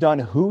what he's done,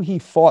 who he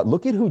fought.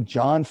 Look at who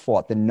John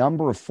fought, the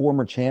number of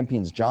former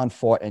champions John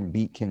fought and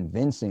beat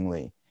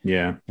convincingly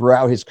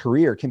throughout his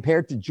career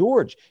compared to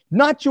George.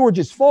 Not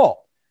George's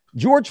fault.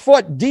 George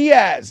fought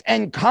Diaz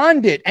and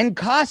Condit and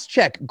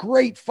Koscheck,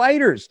 great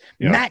fighters.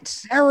 Matt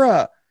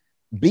Serra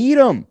beat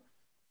him.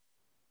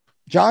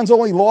 John's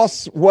only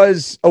loss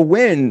was a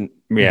win,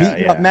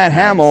 beating up Matt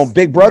Hamill,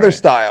 Big Brother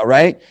style,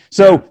 right?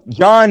 So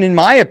John, in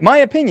my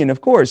opinion,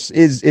 of course,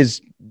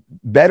 is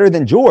better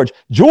than George.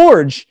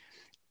 George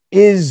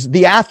is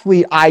the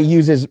athlete I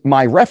use as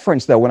my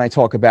reference, though, when I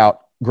talk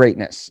about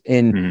greatness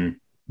in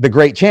the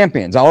great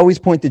champions. I always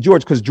point to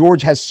George because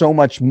George has so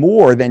much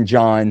more than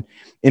John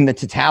in the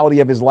totality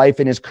of his life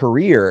and his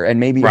career. And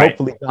maybe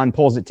hopefully John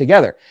pulls it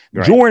together.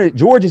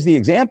 George is the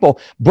example,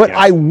 but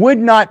I would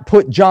not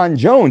put John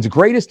Jones,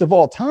 greatest of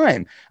all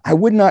time. I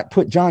would not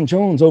put John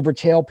Jones over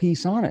Chael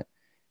Peace on it.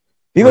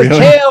 Because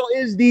Chael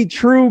is the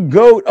true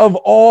GOAT of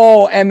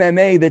all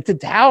MMA. The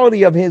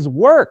totality of his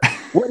work,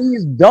 what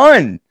he's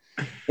done,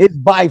 is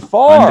by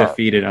far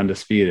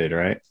undisputed,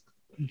 right?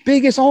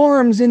 Biggest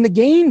arms in the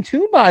game,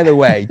 too, by the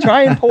way.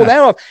 Try and pull that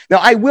off. Now,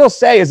 I will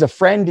say, as a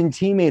friend and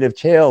teammate of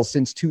Chael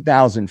since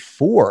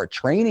 2004, a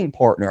training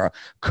partner, a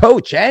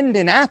coach, and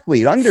an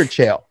athlete under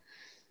Chael,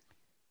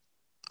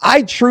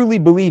 I truly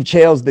believe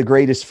Chael's the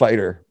greatest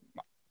fighter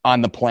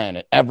on the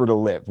planet ever to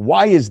live.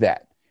 Why is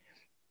that?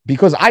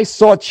 Because I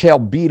saw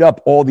Chael beat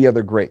up all the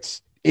other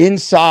greats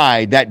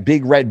inside that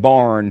big red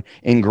barn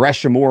in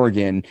Gresham,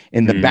 Oregon,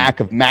 in the back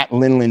of Matt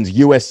Linland's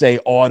USA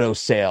Auto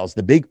Sales,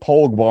 the big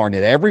pole barn.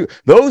 And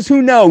those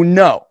who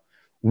know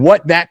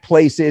what that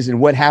place is and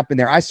what happened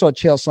there. I saw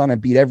Chael Sonnen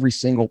beat every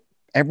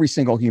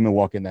single human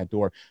walk in that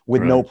door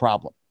with no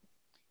problem.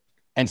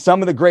 And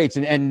some of the greats,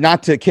 and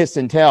not to kiss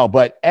and tell,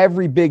 but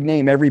every big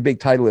name, every big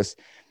titleist.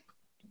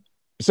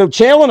 So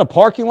Chael in a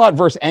parking lot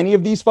versus any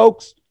of these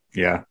folks.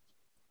 Yeah.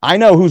 I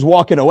know who's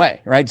walking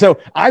away, right? So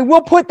I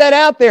will put that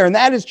out there, and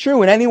that is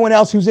true. And anyone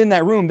else who's in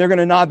that room, they're going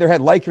to nod their head,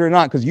 like it or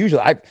not, because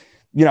usually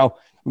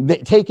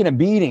taking a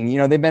beating,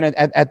 they've been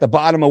at the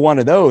bottom of one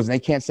of those, and they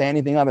can't say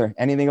anything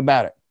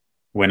about it.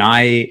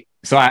 I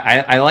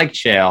like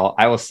Chael.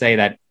 I will say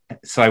that.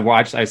 So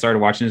I started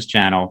watching his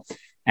channel,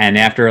 and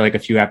after like a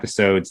few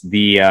episodes,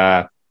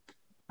 the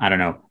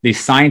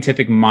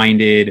scientific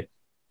minded,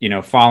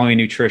 following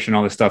nutrition,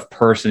 all this stuff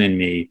person in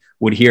me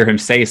would hear him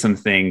say some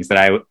things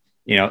that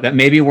that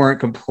maybe weren't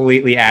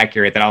completely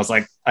accurate, that I was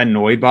like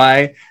annoyed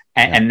by.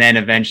 And then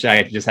eventually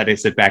I just had to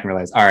sit back and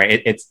realize, all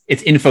right, it's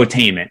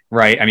infotainment,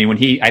 right? I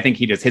mean, I think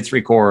he just hits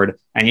record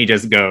and he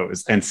just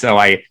goes. And so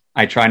I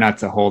try not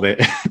to hold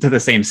it to the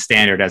same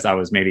standard as I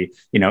was maybe,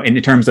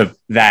 in terms of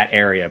that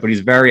area, but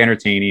he's very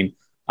entertaining.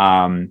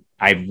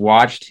 I've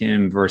watched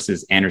him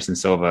versus Anderson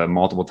Silva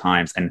multiple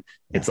times, and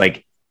it's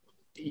like,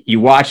 you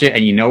watch it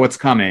and you know what's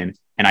coming.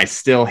 And I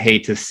still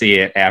hate to see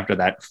it after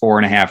that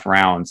 4.5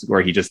 rounds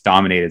where he just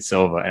dominated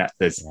Silva.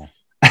 It's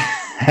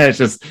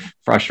just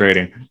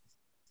frustrating.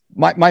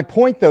 My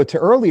point, though, to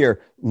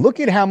earlier, look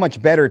at how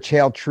much better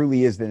Chael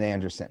truly is than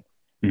Anderson.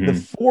 Mm-hmm. The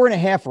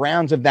 4.5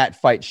 rounds of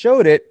that fight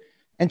showed it,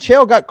 and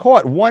Chael got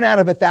caught 1 out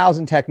of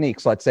 1,000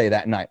 techniques, let's say,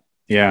 that night.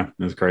 Yeah,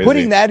 that's crazy.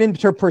 Putting that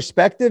into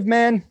perspective,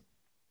 man,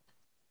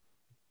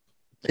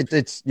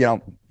 it's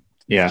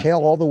Chael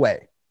all the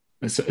way.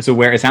 So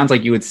where it sounds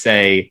like you would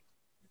say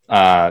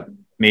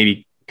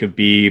maybe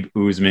Khabib,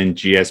 Usman,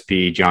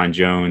 GSP, John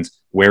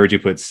Jones, where would you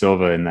put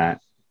Silva in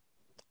that?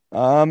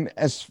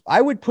 As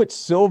I would put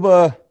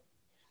Silva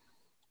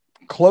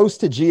close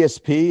to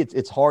GSP.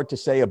 It's hard to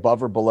say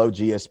above or below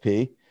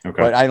GSP. Okay.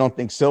 But I don't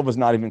think Silva's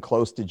not even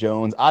close to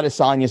Jones.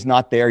 Adesanya's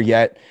not there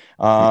yet.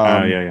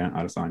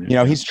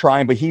 Adesanya. He's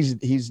trying, but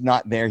he's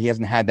not there. He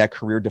hasn't had that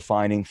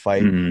career-defining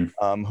fight.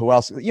 Mm-hmm. Who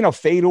else?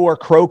 Fedor,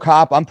 Crow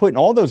Cop. I'm putting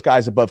all those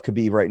guys above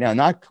Khabib right now.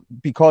 Not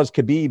because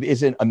Khabib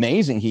isn't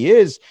amazing. He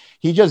is.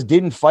 He just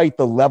didn't fight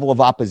the level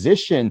of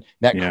opposition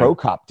that Crow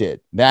Cop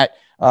did. That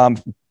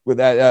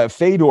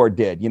Fedor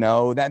did.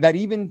 That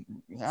even.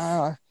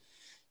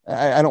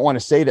 I don't want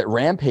to say that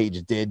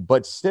Rampage did,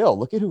 but still,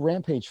 look at who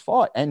Rampage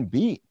fought and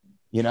beat.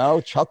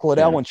 Chuck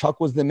Liddell when Chuck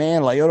was the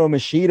man, Lyoto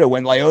Machida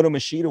when Lyoto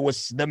Machida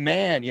was the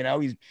man.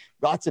 He's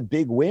lots of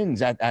big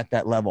wins at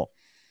that level.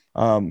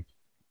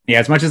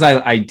 As much as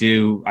I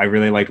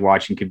really liked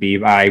watching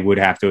Khabib. I would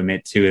have to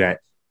admit too that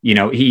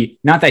he,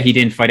 not that he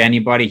didn't fight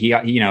anybody. He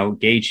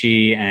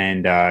Gaethje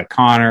and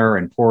Conor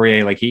and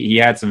Poirier, like he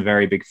had some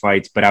very big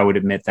fights. But I would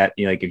admit that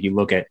if you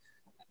look at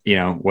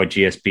what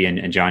GSP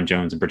and John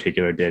Jones in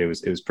particular did, it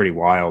was pretty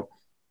wild.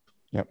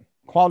 Yep.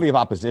 Quality of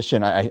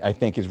opposition, I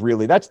think, is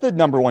really, that's the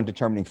number one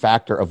determining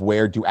factor of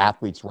where do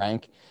athletes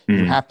rank.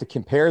 You have to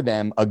compare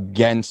them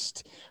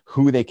against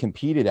who they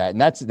competed at. And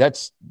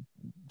that's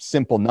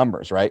simple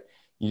numbers, right?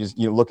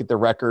 You look at the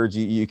records,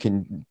 you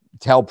can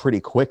tell pretty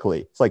quickly.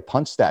 It's like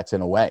punch stats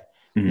in a way.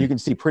 Mm-hmm. You can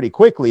see pretty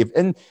quickly,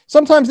 and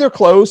sometimes they're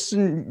close.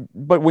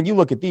 But when you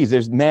look at these,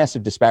 there's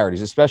massive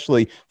disparities,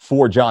 especially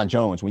for John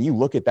Jones. When you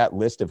look at that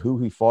list of who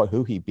he fought,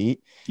 who he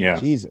beat,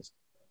 Jesus.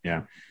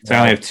 Yeah. So I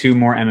only have 2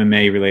 more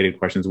MMA related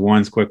questions.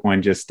 One's a quick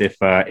one, just if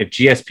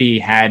GSP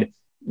had,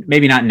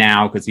 maybe not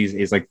now because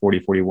he's like 40,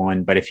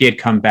 41, but if he had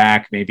come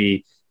back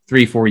maybe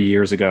 3-4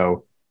 years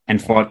ago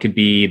and fought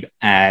Khabib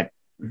at,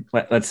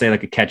 let's say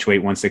like a catchweight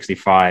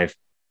 165,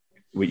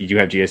 would you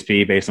have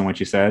GSP based on what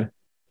you said?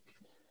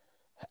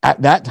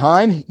 At that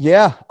time,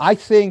 yeah, I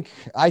think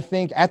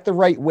at the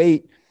right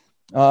weight,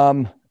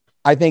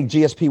 I think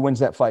GSP wins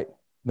that fight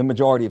the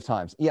majority of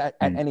times. Yeah,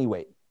 at any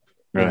weight,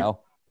 Right. Now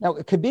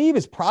Khabib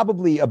is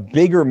probably a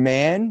bigger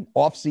man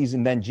off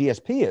season than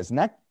GSP is, and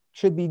that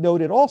should be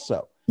noted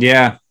also.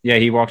 Yeah,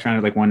 he walks around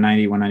at like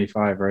 190,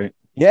 195, right?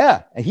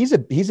 Yeah, and he's a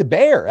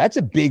bear. That's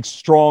a big,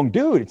 strong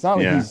dude. It's not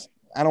like he's,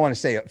 I don't want to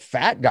say a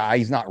fat guy.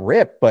 He's not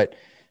ripped, but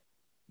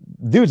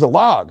dude's a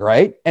log,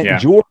 right? And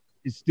George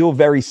is still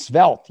very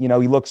svelte. He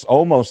looks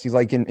he's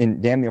like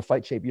in damn near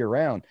fight shape year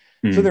round.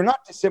 Mm. So they're not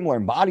dissimilar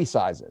in body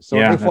sizes. So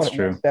if they fought at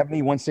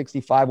 170,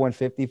 165,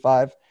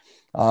 155,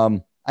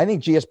 I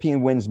think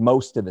GSP wins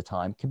most of the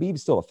time.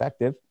 Khabib's still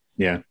effective.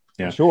 Yeah.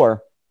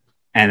 Sure.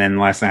 And then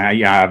last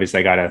night,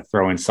 obviously I got to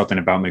throw in something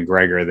about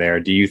McGregor there.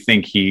 Do you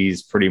think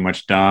he's pretty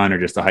much done or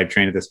just a hype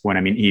train at this point?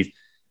 I mean,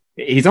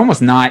 he's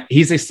almost not,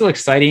 he's still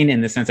exciting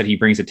in the sense that he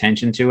brings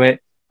attention to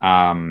it.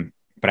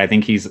 But I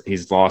think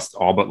he's lost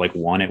all but like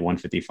 1 at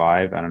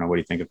 155. I don't know. What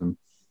do you think of him?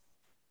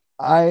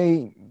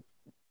 I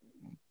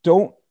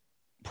don't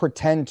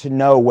pretend to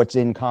know what's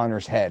in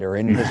Conor's head or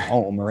in his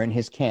home or in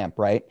his camp,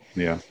 right?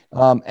 Yeah.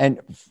 And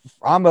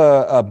I'm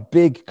a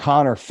big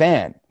Conor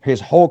fan. His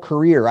whole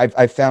career,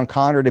 I've found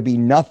Conor to be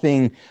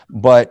nothing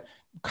but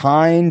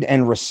kind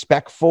and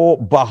respectful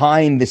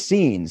behind the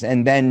scenes.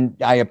 And then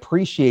I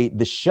appreciate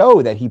the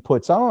show that he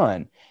puts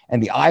on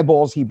and the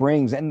eyeballs he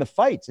brings and the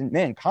fights. And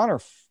man, Conor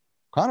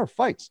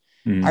fights.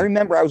 Mm. I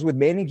remember I was with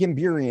Manny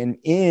Gambirian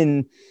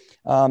in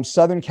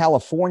Southern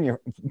California.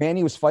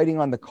 Manny was fighting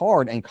on the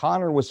card and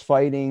Conor was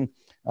fighting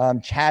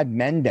Chad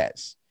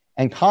Mendes.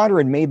 And Conor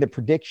had made the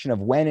prediction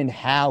of when and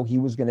how he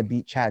was going to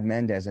beat Chad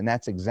Mendes. And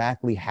that's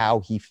exactly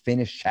how he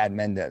finished Chad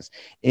Mendes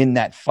in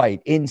that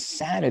fight.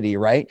 Insanity,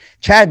 right?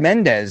 Chad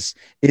Mendes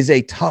is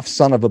a tough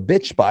son of a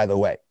bitch, by the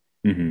way.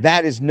 Mm-hmm.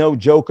 That is no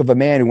joke of a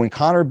man. And when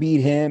Conor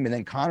beat him and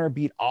then Conor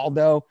beat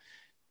Aldo,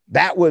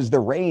 that was the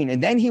reign.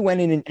 And then he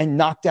went in and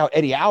knocked out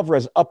Eddie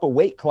Alvarez up a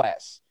weight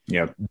class.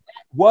 Yep. That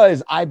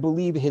was, I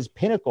believe, his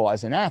pinnacle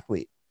as an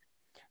athlete.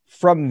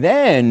 From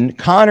then,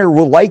 Conor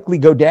will likely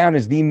go down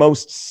as the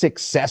most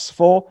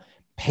successful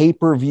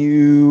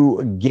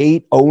pay-per-view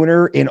gate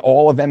owner in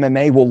all of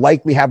MMA, will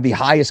likely have the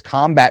highest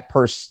combat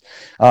purse,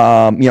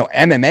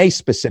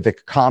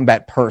 MMA-specific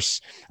combat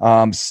purse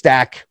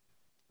stack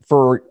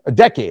for a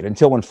decade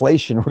until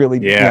inflation really,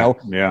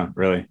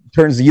 really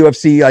turns the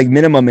UFC like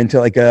minimum into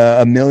like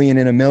a million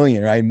in a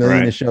million, right?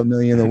 Million to show,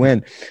 million to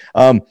win.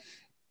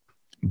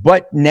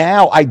 But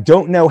now I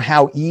don't know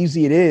how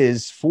easy it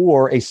is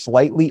for a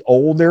slightly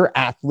older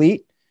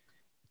athlete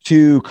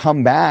to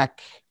come back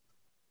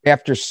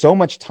after so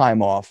much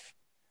time off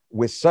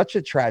with such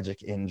a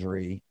tragic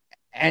injury.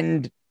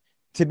 And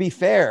to be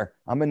fair,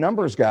 I'm a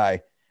numbers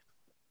guy.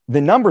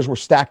 The numbers were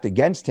stacked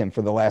against him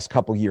for the last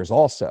couple of years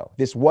also.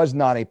 This was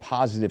not a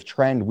positive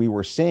trend we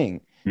were seeing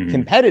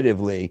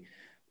competitively.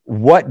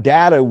 What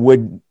data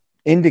would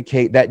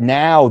indicate that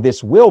now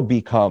this will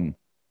become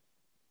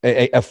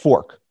a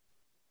fork?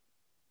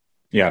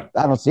 Yeah.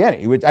 I don't see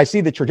any. I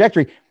see the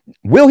trajectory.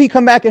 Will he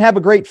come back and have a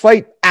great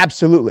fight?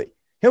 Absolutely.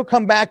 He'll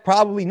come back,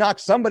 probably knock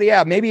somebody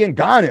out, maybe in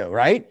Ngannou,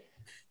 right?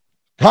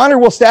 Conor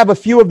will stab a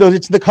few of those.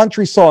 It's the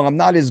country song. I'm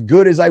not as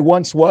good as I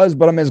once was,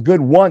 but I'm as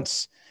good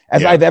once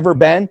as I've ever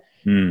been.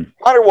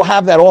 Conor will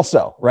have that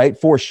also, right?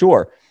 For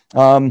sure.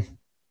 And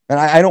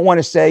I don't want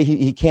to say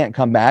he can't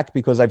come back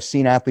because I've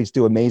seen athletes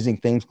do amazing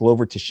things.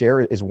 Glover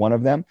Teixeira is one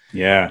of them.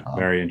 Yeah.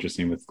 Very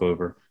interesting with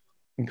Glover.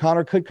 And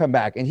Conor could come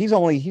back, and he's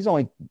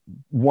only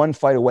one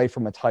fight away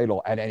from a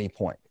title at any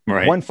point.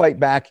 Right. One fight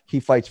back, he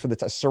fights for the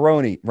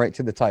Cerrone, right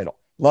to the title.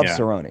 Love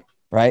Cerrone,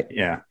 right?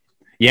 Yeah.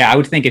 I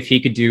would think if he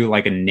could do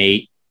like a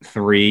Nate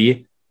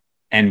 3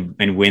 and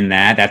win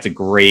that, that's a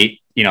great,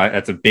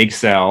 that's a big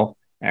sell.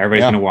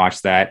 Everybody's going to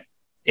watch that.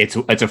 It's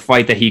a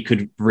fight that he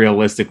could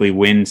realistically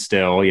win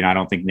still. I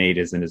don't think Nate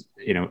is in his,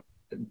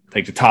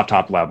 like the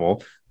top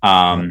level.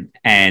 And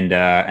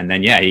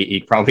then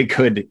he probably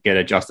could get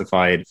a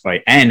justified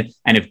fight. And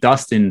if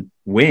Dustin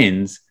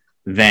wins,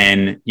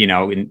 then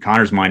in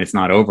Conor's mind it's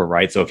not over,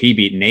 right? So if he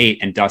beat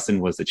Nate and Dustin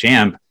was the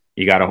champ,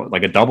 you got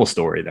a double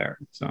story there.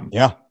 So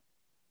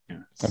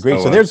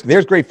agreed. So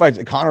there's great fights.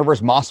 Conor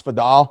versus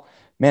Masvidal,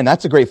 man,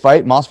 that's a great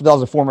fight.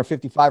 Masvidal's a former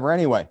 55er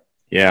anyway.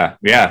 Yeah.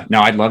 No,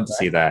 I'd love to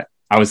see that.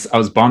 I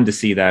was bummed to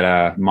see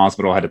that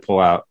Masvidal had to pull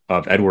out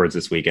of Edwards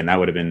this weekend. That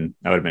would have been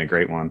a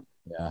great one.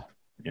 Yeah,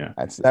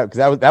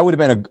 that would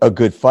have been a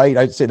good fight.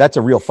 I'd say that's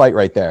a real fight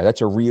right there.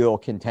 That's a real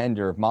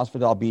contender. If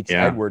Masvidal beats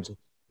Edwards,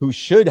 who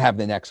should have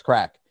the next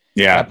crack.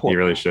 Yeah, he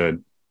really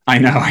should. I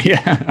know.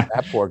 Yeah,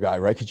 that poor guy,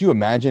 right? Could you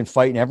imagine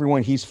fighting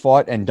everyone he's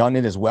fought and done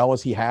it as well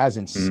as he has,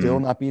 and still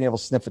not being able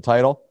to sniff a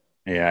title?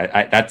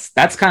 Yeah,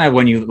 that's kind of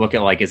when you look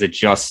at like, is it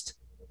just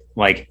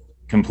like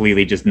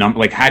completely just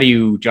like how do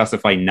you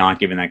justify not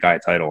giving that guy a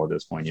title at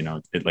this point?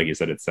 Like you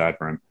said, it's sad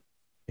for him.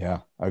 Yeah,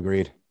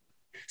 agreed.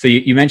 So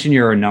you mentioned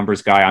you're a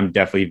numbers guy. I'm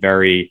definitely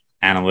very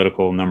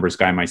analytical numbers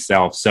guy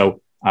myself.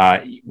 So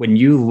when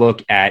you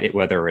look at it,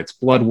 whether it's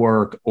blood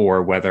work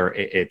or whether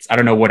it's, I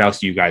don't know what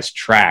else you guys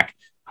track,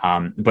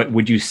 but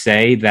would you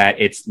say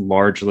that it's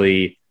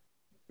largely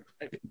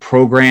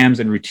programs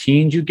and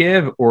routines you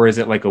give, or is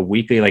it like a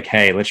weekly, like,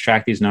 hey, let's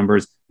track these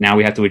numbers. Now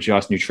we have to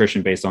adjust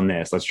nutrition based on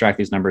this. Let's track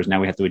these numbers.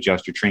 Now we have to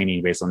adjust your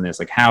training based on this.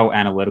 Like, how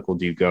analytical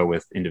do you go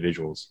with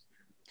individuals?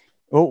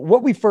 Well,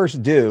 what we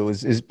first do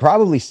is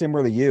probably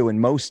similar to you and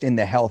most in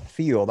the health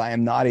field. I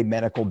am not a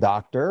medical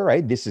doctor,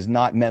 right? This is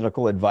not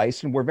medical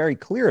advice, and we're very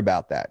clear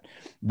about that.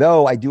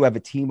 Though I do have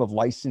a team of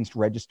licensed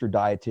registered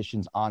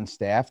dietitians on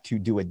staff to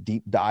do a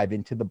deep dive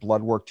into the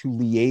blood work, to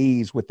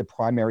liaise with the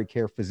primary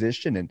care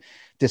physician and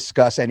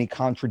discuss any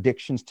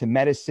contradictions to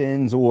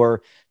medicines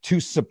or to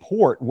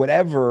support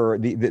whatever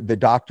the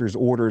doctor's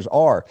orders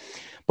are.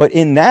 But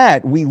in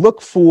that, we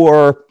look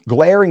for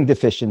glaring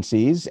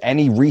deficiencies,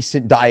 any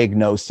recent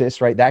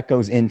diagnosis, right? That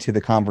goes into the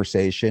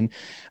conversation.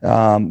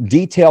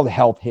 Detailed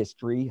health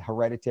history,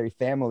 hereditary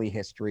family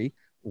history,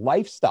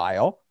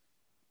 lifestyle,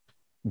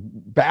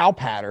 bowel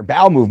pattern,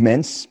 bowel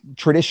movements,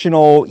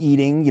 traditional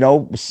eating,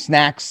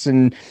 snacks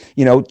and,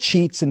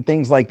 cheats and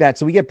things like that.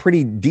 So we get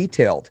pretty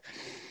detailed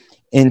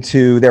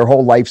into their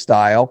whole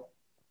lifestyle,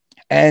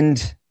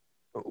 and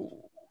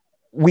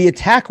we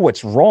attack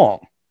what's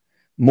wrong.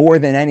 more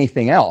than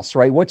anything else,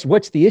 right?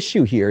 What's the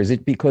issue here? Is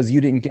it because you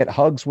didn't get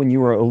hugs when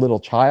you were a little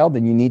child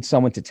and you need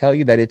someone to tell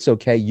you that it's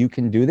okay, you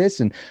can do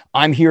this, and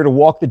I'm here to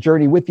walk the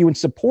journey with you and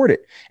support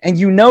it? And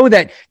you know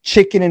that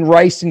chicken and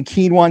rice and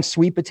quinoa and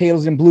sweet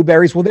potatoes and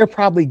blueberries, well, they're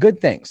probably good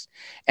things.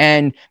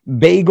 And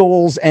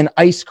bagels and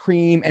ice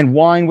cream and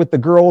wine with the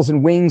girls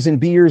and wings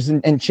and beers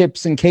and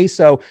chips and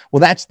queso,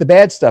 well, that's the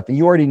bad stuff. And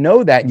you already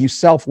know that, and you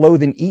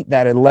self-loathe and eat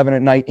that at 11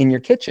 at night in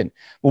your kitchen.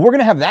 Well, we're going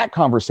to have that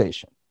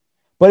conversation.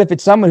 But if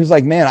it's someone who's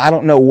like, man, I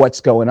don't know what's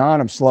going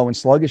on, I'm slow and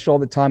sluggish all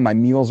the time, my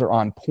meals are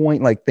on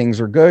point, like things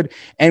are good,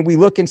 and we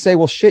look and say,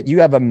 well, shit, you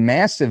have a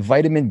massive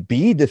vitamin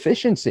B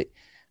deficiency.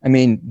 I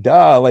mean,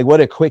 duh, like what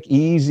a quick,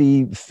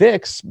 easy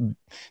fix.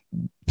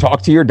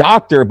 Talk to your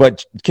doctor,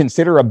 but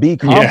consider a B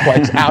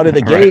complex out of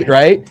the gate,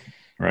 right?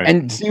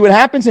 And see what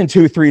happens in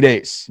 2-3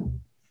 days.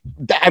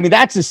 I mean,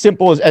 that's as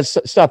simple as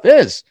stuff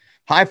is.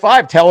 High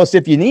five, tell us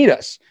if you need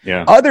us.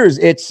 Yeah. Others,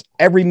 it's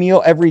every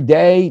meal, every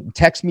day.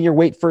 Text me your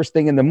weight first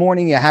thing in the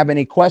morning. You have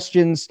any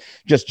questions,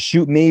 just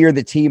shoot me or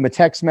the team a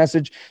text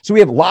message. So we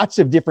have lots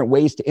of different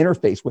ways to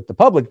interface with the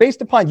public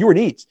based upon your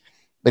needs.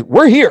 Like,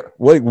 we're here.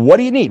 What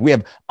do you need? We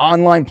have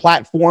online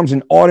platforms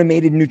and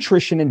automated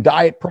nutrition and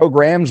diet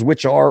programs,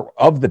 which are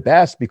of the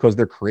best because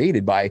they're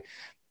created by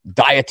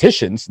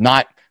dietitians,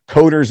 not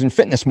coders and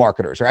fitness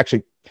marketers. They're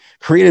actually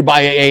created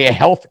by a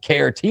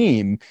healthcare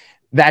team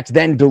that's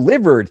then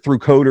delivered through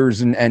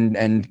coders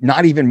and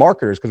not even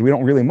marketers, because we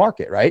don't really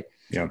market, right?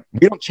 Yeah.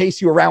 We don't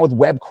chase you around with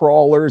web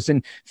crawlers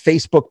and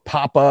Facebook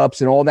pop-ups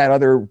and all that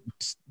other,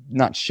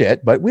 not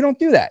shit, but we don't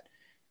do that.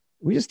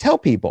 We just tell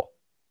people,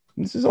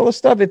 this is all the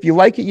stuff. If you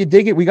like it, you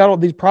dig it. We got all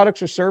these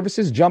products or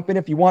services. Jump in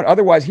if you want.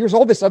 Otherwise, here's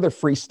all this other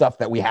free stuff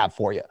that we have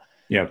for you.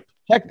 Yeah.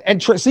 Check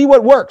and see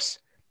what works.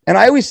 And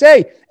I always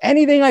say,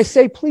 anything I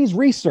say, please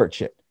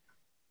research it.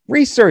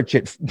 Research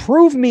it.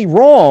 Prove me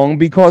wrong,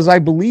 because I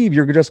believe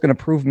you're just going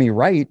to prove me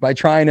right by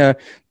trying to,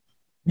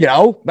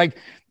 like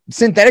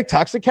synthetic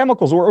toxic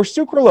chemicals or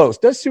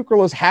sucralose. Does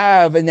sucralose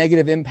have a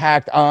negative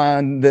impact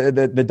on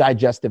the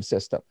digestive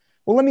system?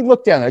 Well, let me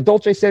look down.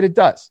 Dolce said it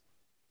does.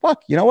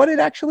 Fuck, you know what? It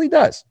actually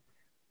does.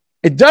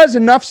 It does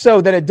enough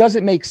so that it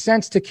doesn't make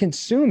sense to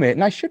consume it.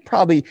 And I should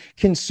probably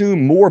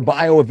consume more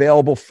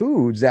bioavailable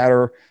foods that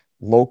are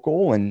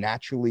local and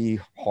naturally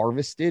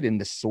harvested in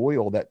the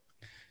soil that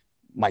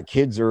my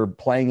kids are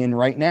playing in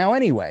right now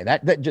anyway.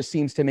 That just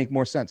seems to make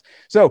more sense.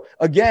 So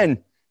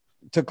again,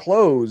 to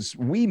close,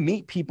 we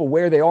meet people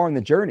where they are in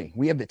the journey.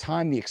 We have the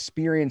time, the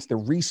experience, the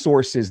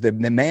resources, the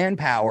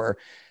manpower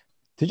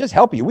to just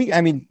help you.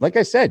 Like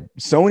I said,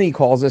 Sony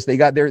calls us. They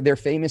got their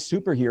famous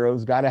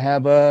superheroes got to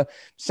have a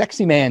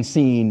sexy man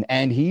scene,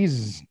 and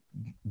he's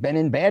been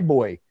in Bad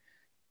Boy,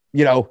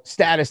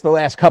 status the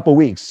last couple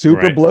weeks.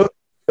 Super bloat,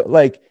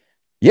 like,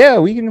 yeah,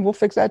 we'll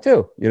fix that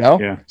too,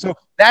 Yeah. So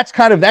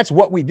that's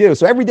what we do.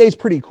 So every day is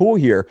pretty cool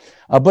here.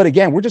 But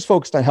again, we're just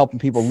focused on helping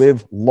people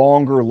live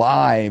longer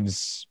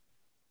lives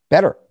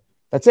better.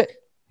 That's it.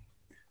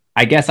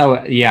 I guess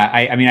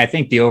I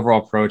think the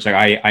overall approach, like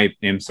I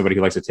am somebody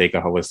who likes to take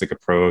a holistic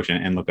approach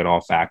and look at all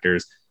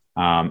factors.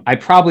 I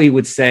probably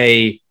would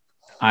say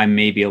I'm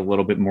maybe a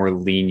little bit more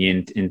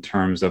lenient in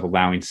terms of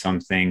allowing some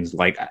things.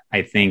 Like,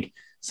 I think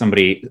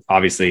somebody,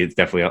 obviously it's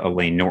definitely a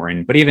Layne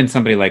Norton, but even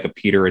somebody like a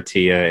Peter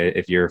Attia,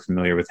 if you're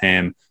familiar with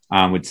him,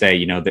 would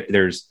say,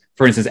 there's,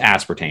 for instance,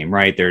 aspartame,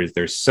 right?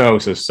 There's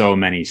so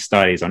many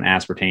studies on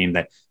aspartame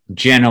that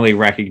generally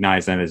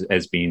recognize them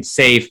as being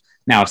safe.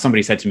 Now, if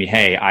somebody said to me,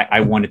 hey,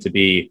 I want it to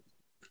be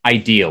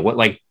ideal,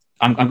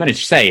 I'm going to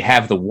say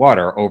have the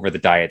water over the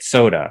diet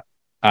soda.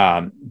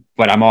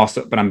 But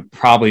I'm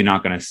probably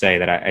not going to say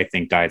that I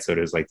think diet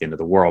soda is like the end of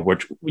the world,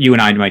 which you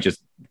and I might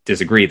just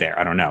disagree there.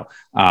 I don't know.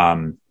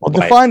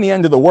 Define the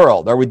end of the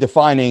world. Are we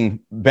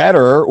defining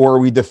better, or are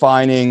we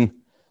defining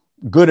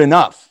good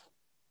enough?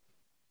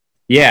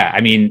 Yeah.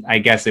 I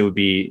guess it would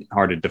be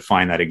hard to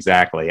define that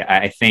exactly.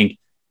 I think,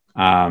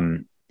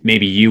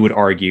 maybe you would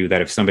argue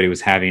that if somebody was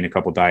having a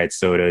couple diet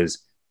sodas,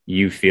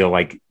 you feel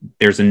like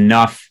there's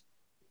enough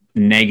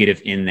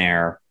negative in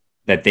there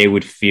that they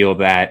would feel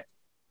that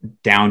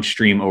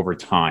downstream over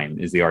time,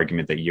 is the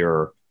argument that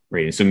you're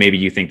raising. So maybe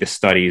you think the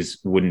studies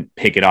wouldn't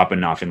pick it up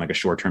enough in like a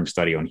short-term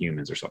study on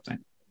humans or something.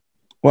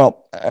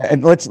 Well,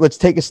 and let's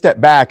take a step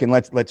back and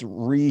let's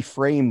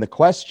reframe the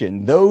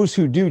question. Those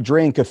who do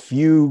drink a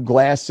few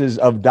glasses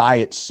of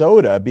diet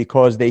soda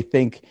because they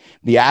think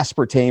the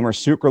aspartame or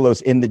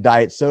sucralose in the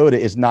diet soda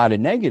is not a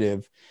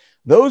negative,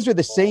 those are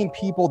the same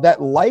people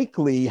that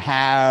likely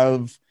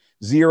have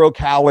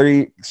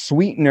 0-calorie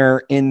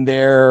sweetener in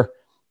their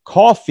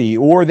coffee,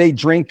 or they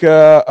drink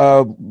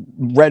a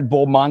Red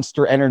Bull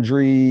Monster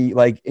Energy,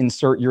 like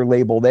insert your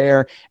label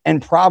there,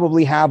 and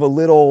probably have a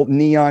little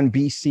neon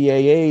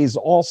BCAAs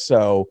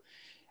also.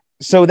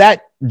 So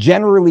that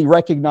generally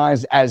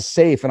recognized as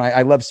safe. And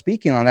I love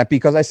speaking on that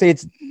because I say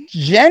it's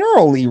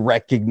generally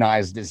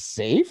recognized as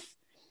safe.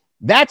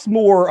 That's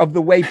more of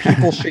the way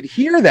people should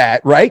hear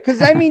that, right? Because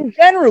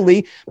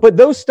generally, but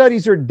those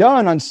studies are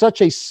done on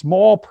such a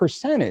small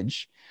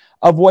percentage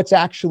of what's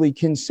actually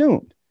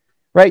consumed.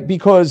 right?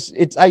 Because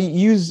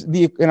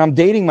and I'm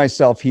dating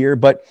myself here,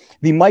 but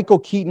the Michael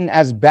Keaton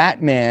as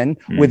Batman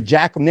with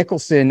Jack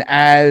Nicholson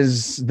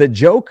as the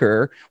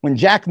Joker, when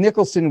Jack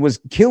Nicholson was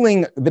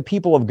killing the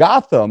people of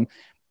Gotham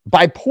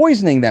by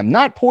poisoning them,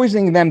 not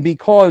poisoning them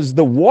because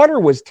the water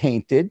was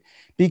tainted,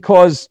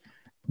 because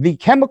the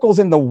chemicals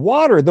in the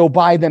water, though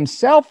by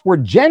themselves were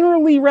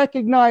generally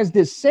recognized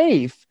as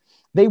safe,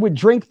 they would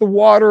drink the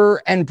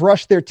water and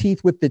brush their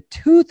teeth with the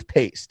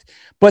toothpaste.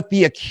 But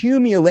the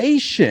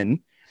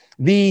accumulation,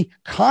 the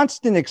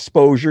constant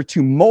exposure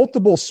to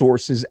multiple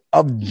sources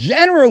of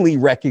generally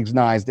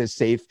recognized as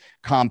safe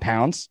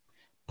compounds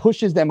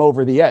pushes them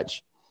over the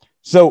edge.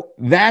 So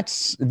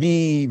that's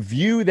the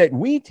view that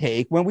we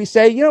take when we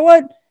say, you know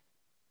what?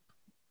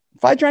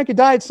 If I drank a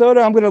diet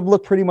soda, I'm going to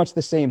look pretty much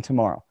the same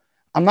tomorrow.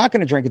 I'm not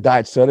going to drink a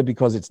diet soda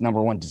because it's,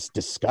 number one, just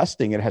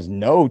disgusting. It has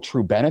no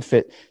true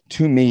benefit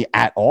to me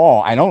at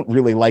all. I don't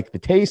really like the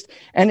taste.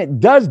 And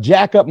it does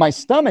jack up my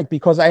stomach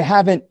because I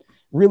haven't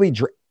really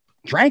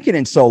drank it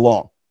in so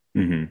long.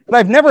 But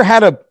I've never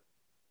had a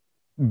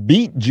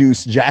beet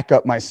juice jack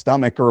up my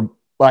stomach, or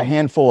a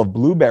handful of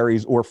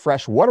blueberries or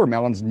fresh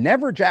watermelons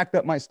never jacked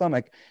up my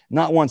stomach,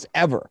 not once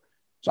ever.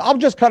 So I'll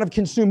just kind of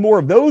consume more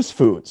of those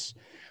foods.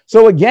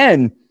 So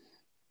again,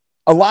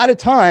 a lot of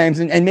times,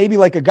 and maybe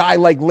like a guy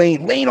like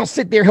Lane will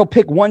sit there, he'll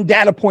pick one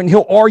data point, and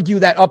he'll argue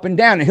that up and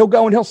down, and he'll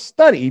go and he'll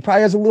study. He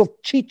probably has a little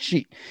cheat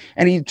sheet,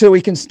 and so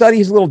he can study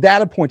his little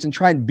data points and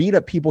try and beat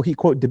up people he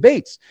quote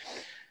debates.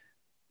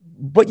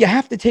 But you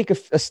have to take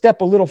a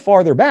step a little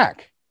farther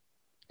back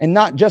and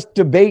not just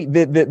debate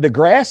the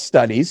grass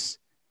studies,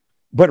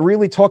 but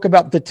really talk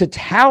about the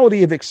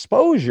totality of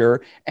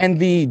exposure and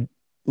the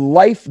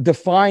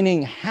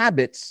life-defining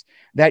habits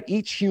that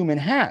each human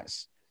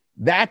has.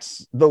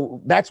 That's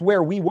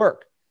where we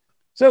work.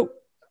 So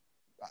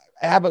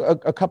I have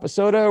a cup of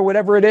soda or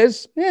whatever it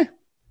is. All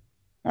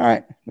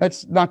right.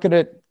 That's not going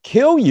to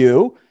kill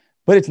you,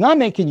 but it's not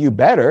making you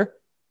better.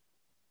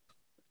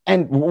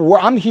 And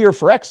I'm here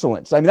for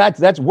excellence. I mean,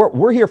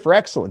 we're here for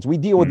excellence. We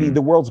deal with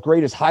the world's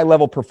greatest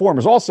high-level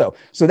performers also.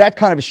 So that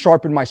kind of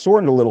sharpened my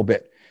sword a little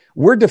bit.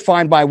 We're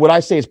defined by what I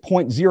say is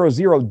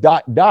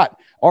 0.00 ...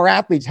 Our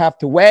athletes have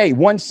to weigh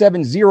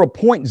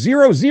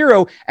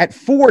 170.00 at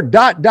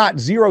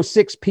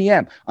 4.06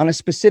 p.m. on a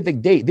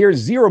specific date. There's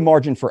zero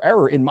margin for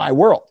error in my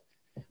world.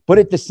 But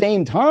at the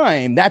same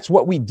time, that's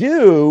what we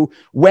do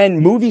when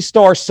movie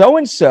star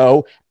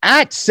so-and-so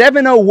at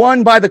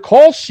 7:01 by the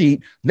call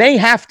sheet, they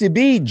have to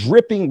be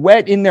dripping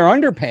wet in their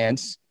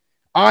underpants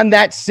on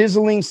that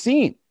sizzling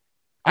scene.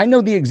 I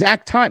know the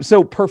exact time.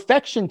 So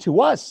perfection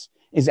to us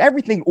is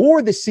everything,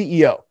 or the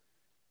CEO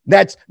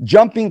that's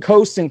jumping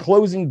coasts and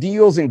closing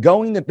deals and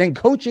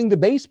coaching the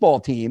baseball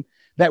team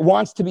that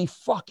wants to be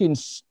fucking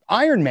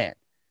Iron Man.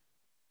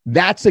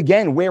 That's,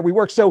 again, where we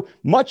work. So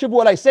much of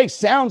what I say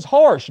sounds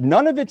harsh.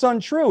 None of it's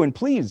untrue. And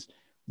please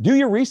do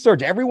your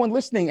research, everyone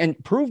listening,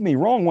 and prove me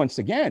wrong once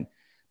again.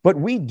 But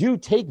we do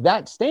take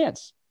that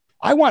stance.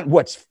 I want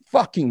what's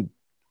fucking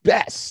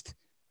best.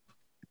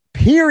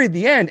 Period.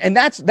 The end. And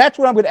that's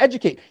what I'm going to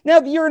educate. Now,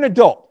 if you're an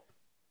adult,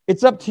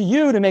 it's up to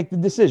you to make the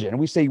decision. And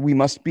we say we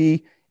must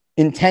be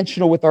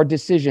intentional with our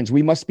decisions.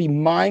 We must be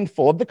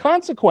mindful of the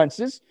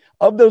consequences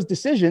of those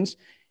decisions,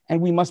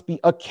 and we must be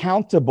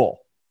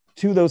accountable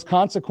to those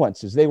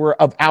consequences. They were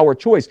of our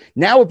choice.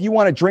 Now, if you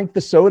want to drink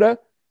the soda,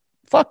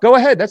 go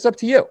ahead. That's up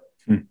to you.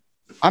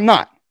 I'm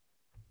not.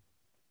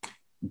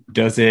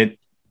 Does it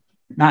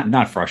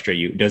not frustrate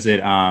you? Does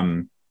it,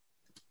 I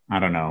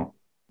don't know,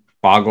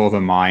 boggle the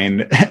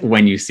mind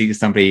when you see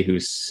somebody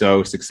who's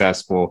so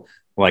successful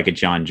like a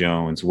John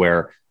Jones,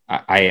 where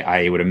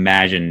I would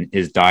imagine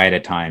his diet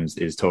at times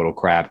is total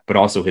crap, but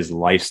also his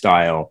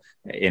lifestyle,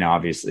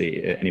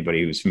 obviously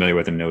anybody who's familiar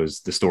with him knows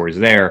the stories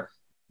there.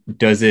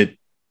 Does it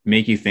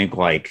make you think,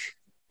 like,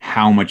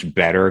 how much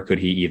better could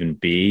he even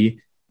be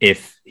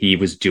if he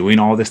was doing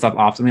all this stuff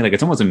optimally? Like,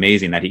 it's almost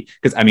amazing that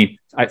because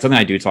something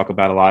I do talk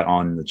about a lot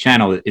on the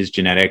channel is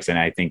genetics. And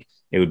I think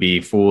it would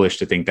be foolish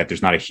to think that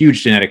there's not a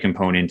huge genetic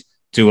component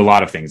to a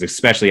lot of things,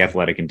 especially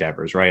athletic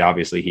endeavors, right?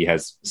 Obviously he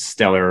has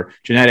stellar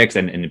genetics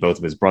and both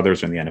of his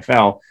brothers are in the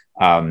NFL.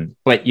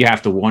 But you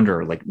have to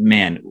wonder, like,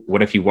 man,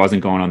 what if he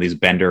wasn't going on these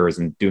benders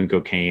and doing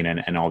cocaine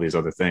and all these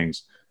other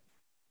things?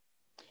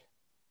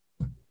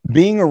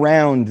 Being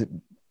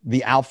around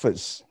the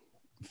alphas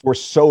for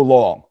so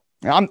long,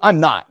 I'm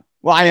not.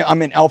 Well,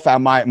 I'm an alpha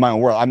in my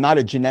own world. I'm not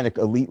a genetic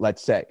elite,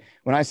 let's say.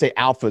 When I say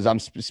alphas, I'm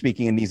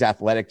speaking in these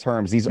athletic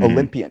terms, these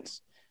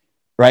Olympians,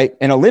 right?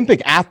 An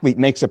Olympic athlete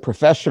makes a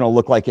professional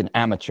look like an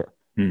amateur,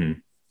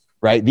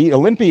 right? The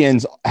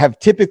Olympians have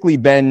typically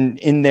been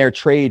in their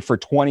trade for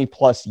 20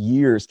 plus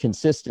years,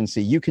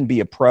 consistency. You can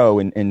be a pro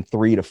in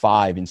 3 to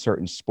 5 in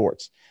certain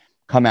sports.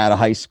 Come out of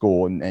high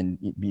school and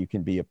you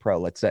can be a pro,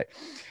 let's say.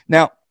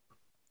 Now,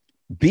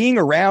 being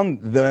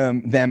around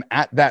them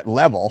at that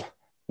level,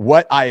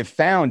 what I have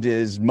found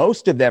is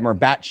most of them are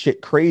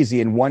batshit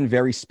crazy in one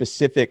very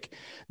specific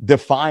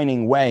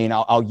defining way. And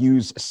I'll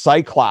use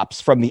Cyclops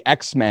from the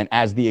X-Men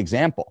as the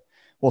example.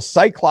 Well,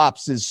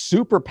 Cyclops'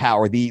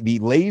 superpower, the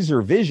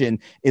laser vision,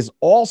 is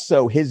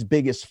also his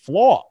biggest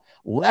flaw.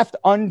 Left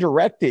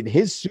undirected,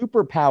 his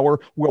superpower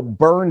will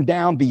burn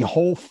down the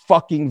whole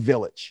fucking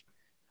village,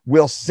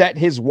 will set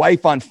his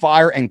wife on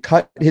fire and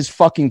cut his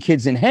fucking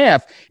kids in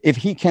half if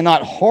he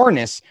cannot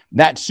harness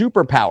that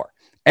superpower.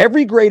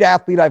 Every great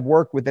athlete I've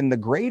worked with, and the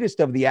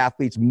greatest of the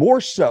athletes, more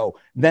so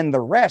than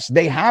the rest,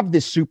 they have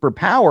this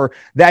superpower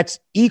that's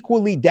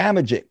equally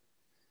damaging.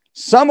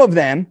 Some of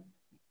them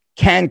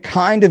can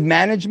kind of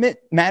manage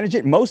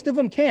it. Most of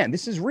them can.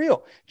 This is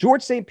real.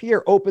 George St.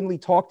 Pierre openly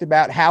talked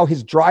about how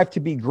his drive to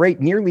be great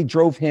nearly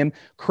drove him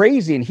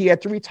crazy, and he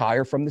had to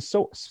retire from the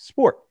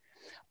sport.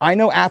 I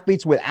know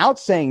athletes, without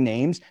saying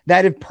names,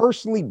 that have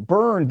personally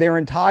burned their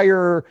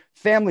entire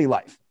family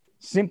life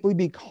simply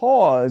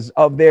because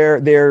of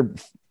their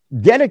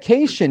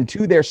dedication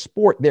to their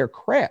sport, their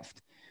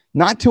craft,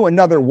 not to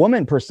another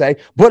woman per se,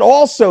 but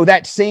also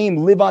that same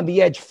live on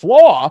the edge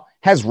flaw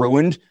has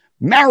ruined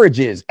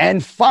marriages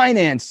and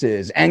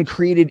finances and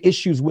created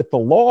issues with the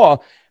law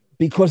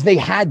because they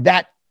had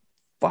that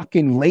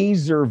fucking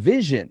laser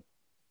vision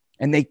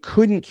and they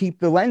couldn't keep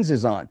the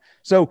lenses on.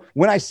 So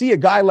when I see a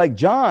guy like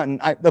John,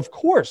 of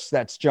course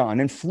that's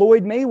John, and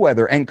Floyd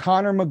Mayweather and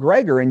Conor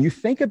McGregor, and you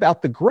think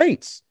about the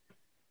greats,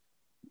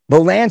 the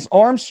Lance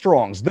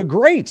Armstrongs, the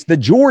greats, the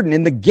Jordan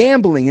and the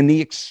gambling and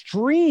the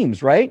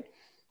extremes, right?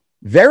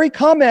 Very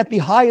common at the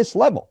highest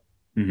level.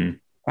 Mm-hmm.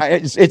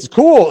 It's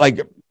cool, like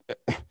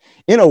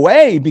in a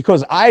way,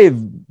 because I've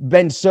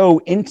been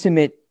so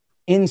intimate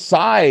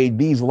inside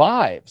these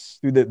lives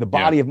through the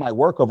body of my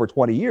work over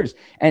 20 years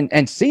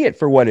and see it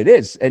for what it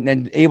is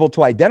and able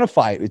to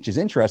identify it, which is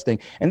interesting.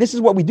 And this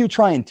is what we do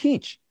try and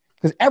teach,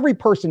 because every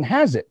person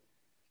has it.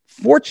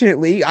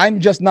 Fortunately,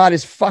 I'm just not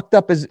as fucked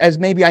up as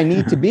maybe I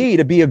need to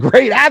be a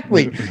great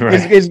athlete.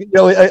 Right. is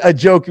a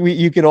joke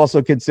you could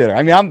also consider.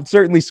 I mean, I'm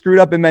certainly screwed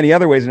up in many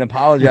other ways, and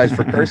apologize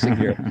for cursing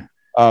here.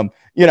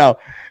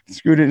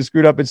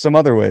 Screwed up in some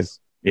other ways.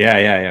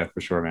 Yeah,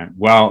 for sure, man.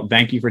 Well,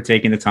 thank you for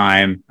taking the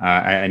time.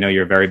 I know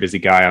you're a very busy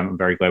guy. I'm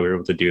very glad we were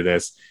able to do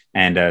this.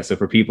 And so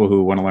for people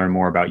who want to learn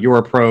more about your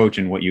approach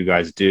and what you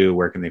guys do,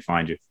 where can they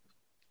find you?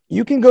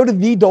 You can go to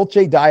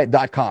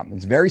thedolcediet.com.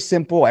 It's very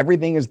simple.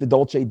 Everything is the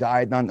Dolce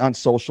Diet on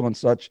social and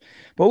such.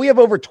 But we have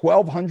over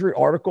 1,200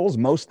 articles,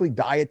 mostly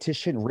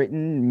dietitian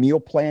written meal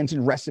plans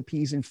and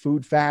recipes and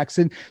food facts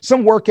and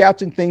some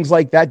workouts and things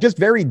like that. Just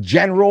very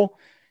general,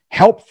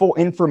 helpful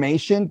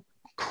information.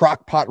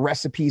 Crock pot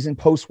recipes and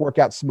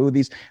post-workout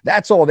smoothies.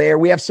 That's all there.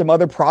 We have some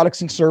other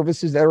products and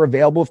services that are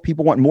available if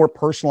people want more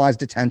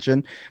personalized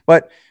attention,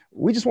 but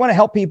we just want to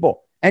help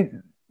people.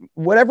 And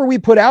whatever we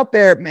put out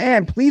there,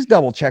 man, please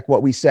double check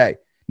what we say.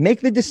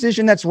 Make the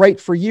decision that's right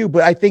for you.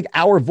 But I think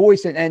our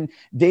voice, and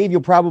Dave,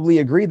 you'll probably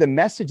agree, the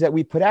message that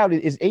we put out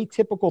is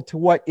atypical to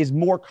what is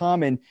more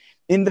common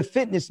in the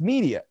fitness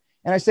media.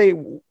 And I say,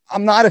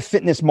 I'm not a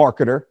fitness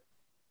marketer.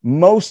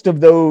 Most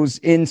of those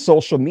in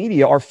social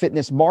media are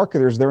fitness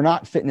marketers. They're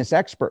not fitness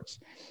experts.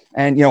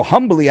 And,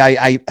 humbly,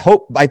 I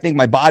think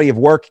my body of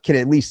work can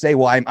at least say,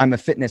 well, I'm a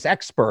fitness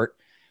expert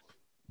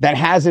that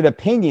has an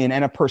opinion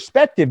and a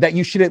perspective that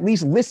you should at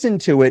least listen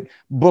to it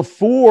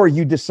before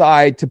you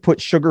decide to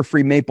put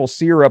sugar-free maple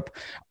syrup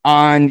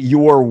on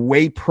your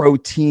whey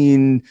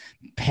protein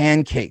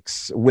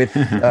pancakes with,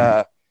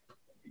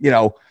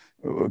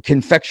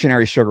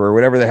 confectionery sugar or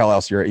whatever the hell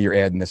else you're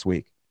adding this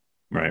week.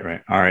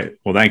 Right. All right.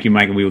 Well, thank you,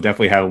 Mike. And we will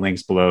definitely have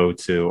links below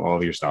to all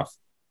of your stuff.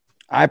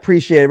 I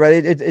appreciate it, brother.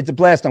 It's a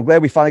blast. I'm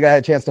glad we finally got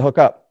a chance to hook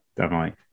up. Definitely.